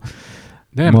megbízható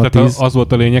De nem, tehát az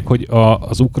volt a lényeg, hogy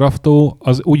az Ukraftó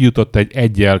az úgy jutott egy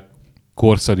egyel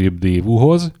korszerűbb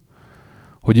Daewoo-hoz,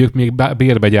 hogy ők még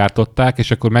bérbe gyártották,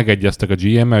 és akkor megegyeztek a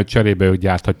GM-mel, hogy cserébe ők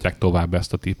gyárthatják tovább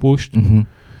ezt a típust.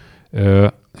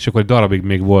 És akkor egy darabig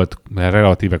még volt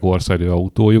relatíve korszerű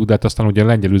autójuk, de hát aztán ugye a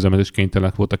lengyel üzemelés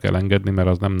kénytelenek voltak elengedni, mert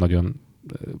az nem nagyon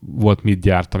volt mit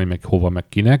gyártani, meg hova, meg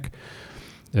kinek.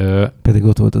 Pedig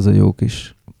ott volt az a jó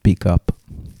kis pick-up.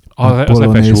 Az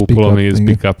FSO Polonaise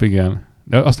pick-up, igen.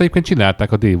 De azt egyébként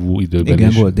csinálták a Daewoo időben igen,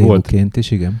 is. Volt Daewoo-ként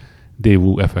is, igen.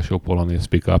 Daewoo FSO Polonaise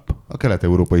pick-up. A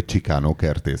kelet-európai Chicano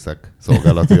kertészek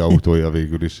szolgálati autója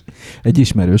végül is. Egy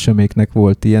ismerősöméknek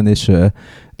volt ilyen, és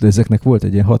ezeknek volt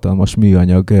egy ilyen hatalmas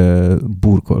műanyag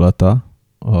burkolata,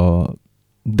 a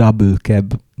Double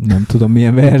Cab, nem tudom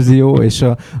milyen verzió, és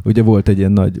ugye volt egy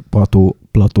ilyen nagy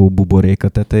plató buborék a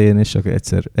tetején, és akkor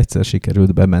egyszer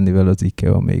sikerült bemenni vele az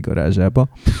IKEA mély garázsába.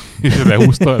 És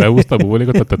lehúzta a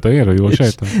buborékot a tetejéről, jól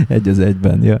sejtem? Egy az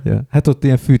egyben, ja. Hát ott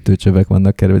ilyen fűtőcsövek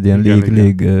vannak erről, ilyen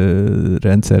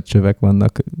légrendszercsövek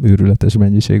vannak őrületes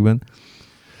mennyiségben.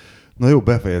 Na jó,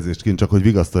 befejezésként csak, hogy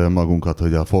vigasztaljam magunkat,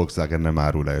 hogy a Volkswagen nem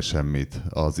árul el semmit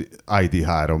az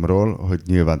ID3-ról, hogy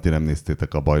nyilván ti nem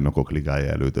néztétek a Bajnokok Ligája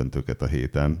elődöntőket a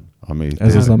héten.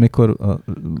 Ez az, amikor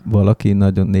valaki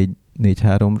nagyon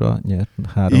 4-3-ra nyert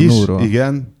 3-0-ról?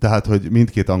 Igen, tehát, hogy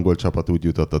mindkét angol csapat úgy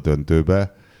jutott a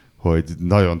döntőbe, hogy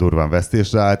nagyon durván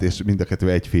vesztésre állt, és mind a kettő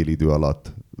egy fél idő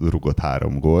alatt rugott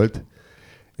 3 gólt.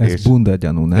 Ez bunda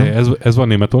gyanú, nem? Ez van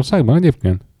Németországban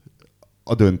egyébként?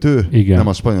 A döntő? Igen. Nem,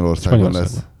 a Spanyolországban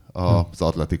lesz az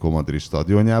Atletico Madrid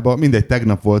stadionjában. Mindegy,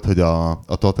 tegnap volt, hogy a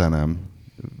Tottenham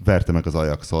verte meg az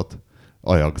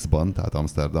Ajaxban, tehát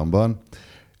Amsterdamban,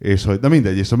 és hogy, na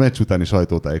mindegy, és a meccs utáni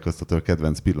sajtótájékoztató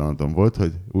kedvenc pillanatom volt,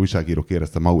 hogy újságíró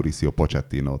kérdezte Mauricio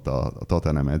Pochettinót, a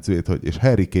Tottenham edzőjét, hogy és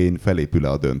Harry Kane felépül-e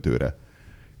a döntőre.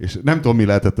 És nem tudom, mi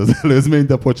lehetett az előzmény,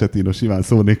 de Pochettino simán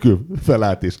szó nélkül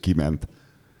felállt és kiment.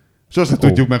 Sose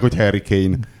tudjuk meg, hogy Harry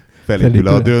Kane felépül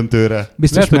a döntőre.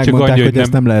 Biztos lehet, megmondták, hogy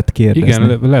ezt nem lehet kérdezni.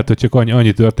 Igen, lehet, hogy csak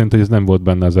annyi történt, hogy ez nem volt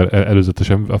benne az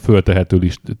előzetesen a föltehető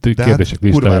kérdések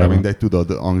listájában. Kurvára mindegy,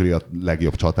 tudod, Anglia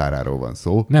legjobb csatáráról van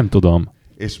szó. Nem tudom.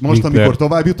 És most, amikor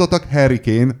tovább jutottak, Harry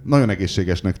Kane nagyon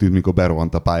egészségesnek tűnt, mikor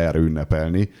berohant a pályára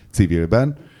ünnepelni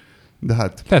civilben. De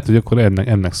hát... Lehet, hogy akkor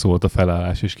ennek szólt a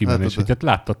felállás és kimenés. Hát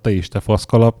láttad te is, te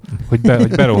faszkalap, hogy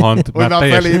berohant, már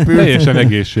teljesen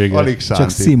egészséges. Csak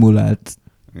szimulált.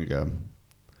 Igen.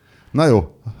 Na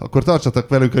jó, akkor tartsatok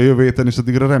velünk a jövő héten, és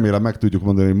addigra remélem meg tudjuk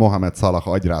mondani, hogy Mohamed Salah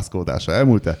agyrázkódása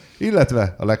elmúlt-e,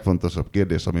 illetve a legfontosabb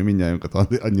kérdés, ami mindnyájunkat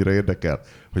annyira érdekel,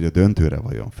 hogy a döntőre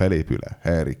vajon felépül-e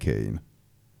Harry Kane.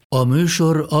 A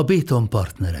műsor a Béton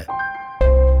partnere.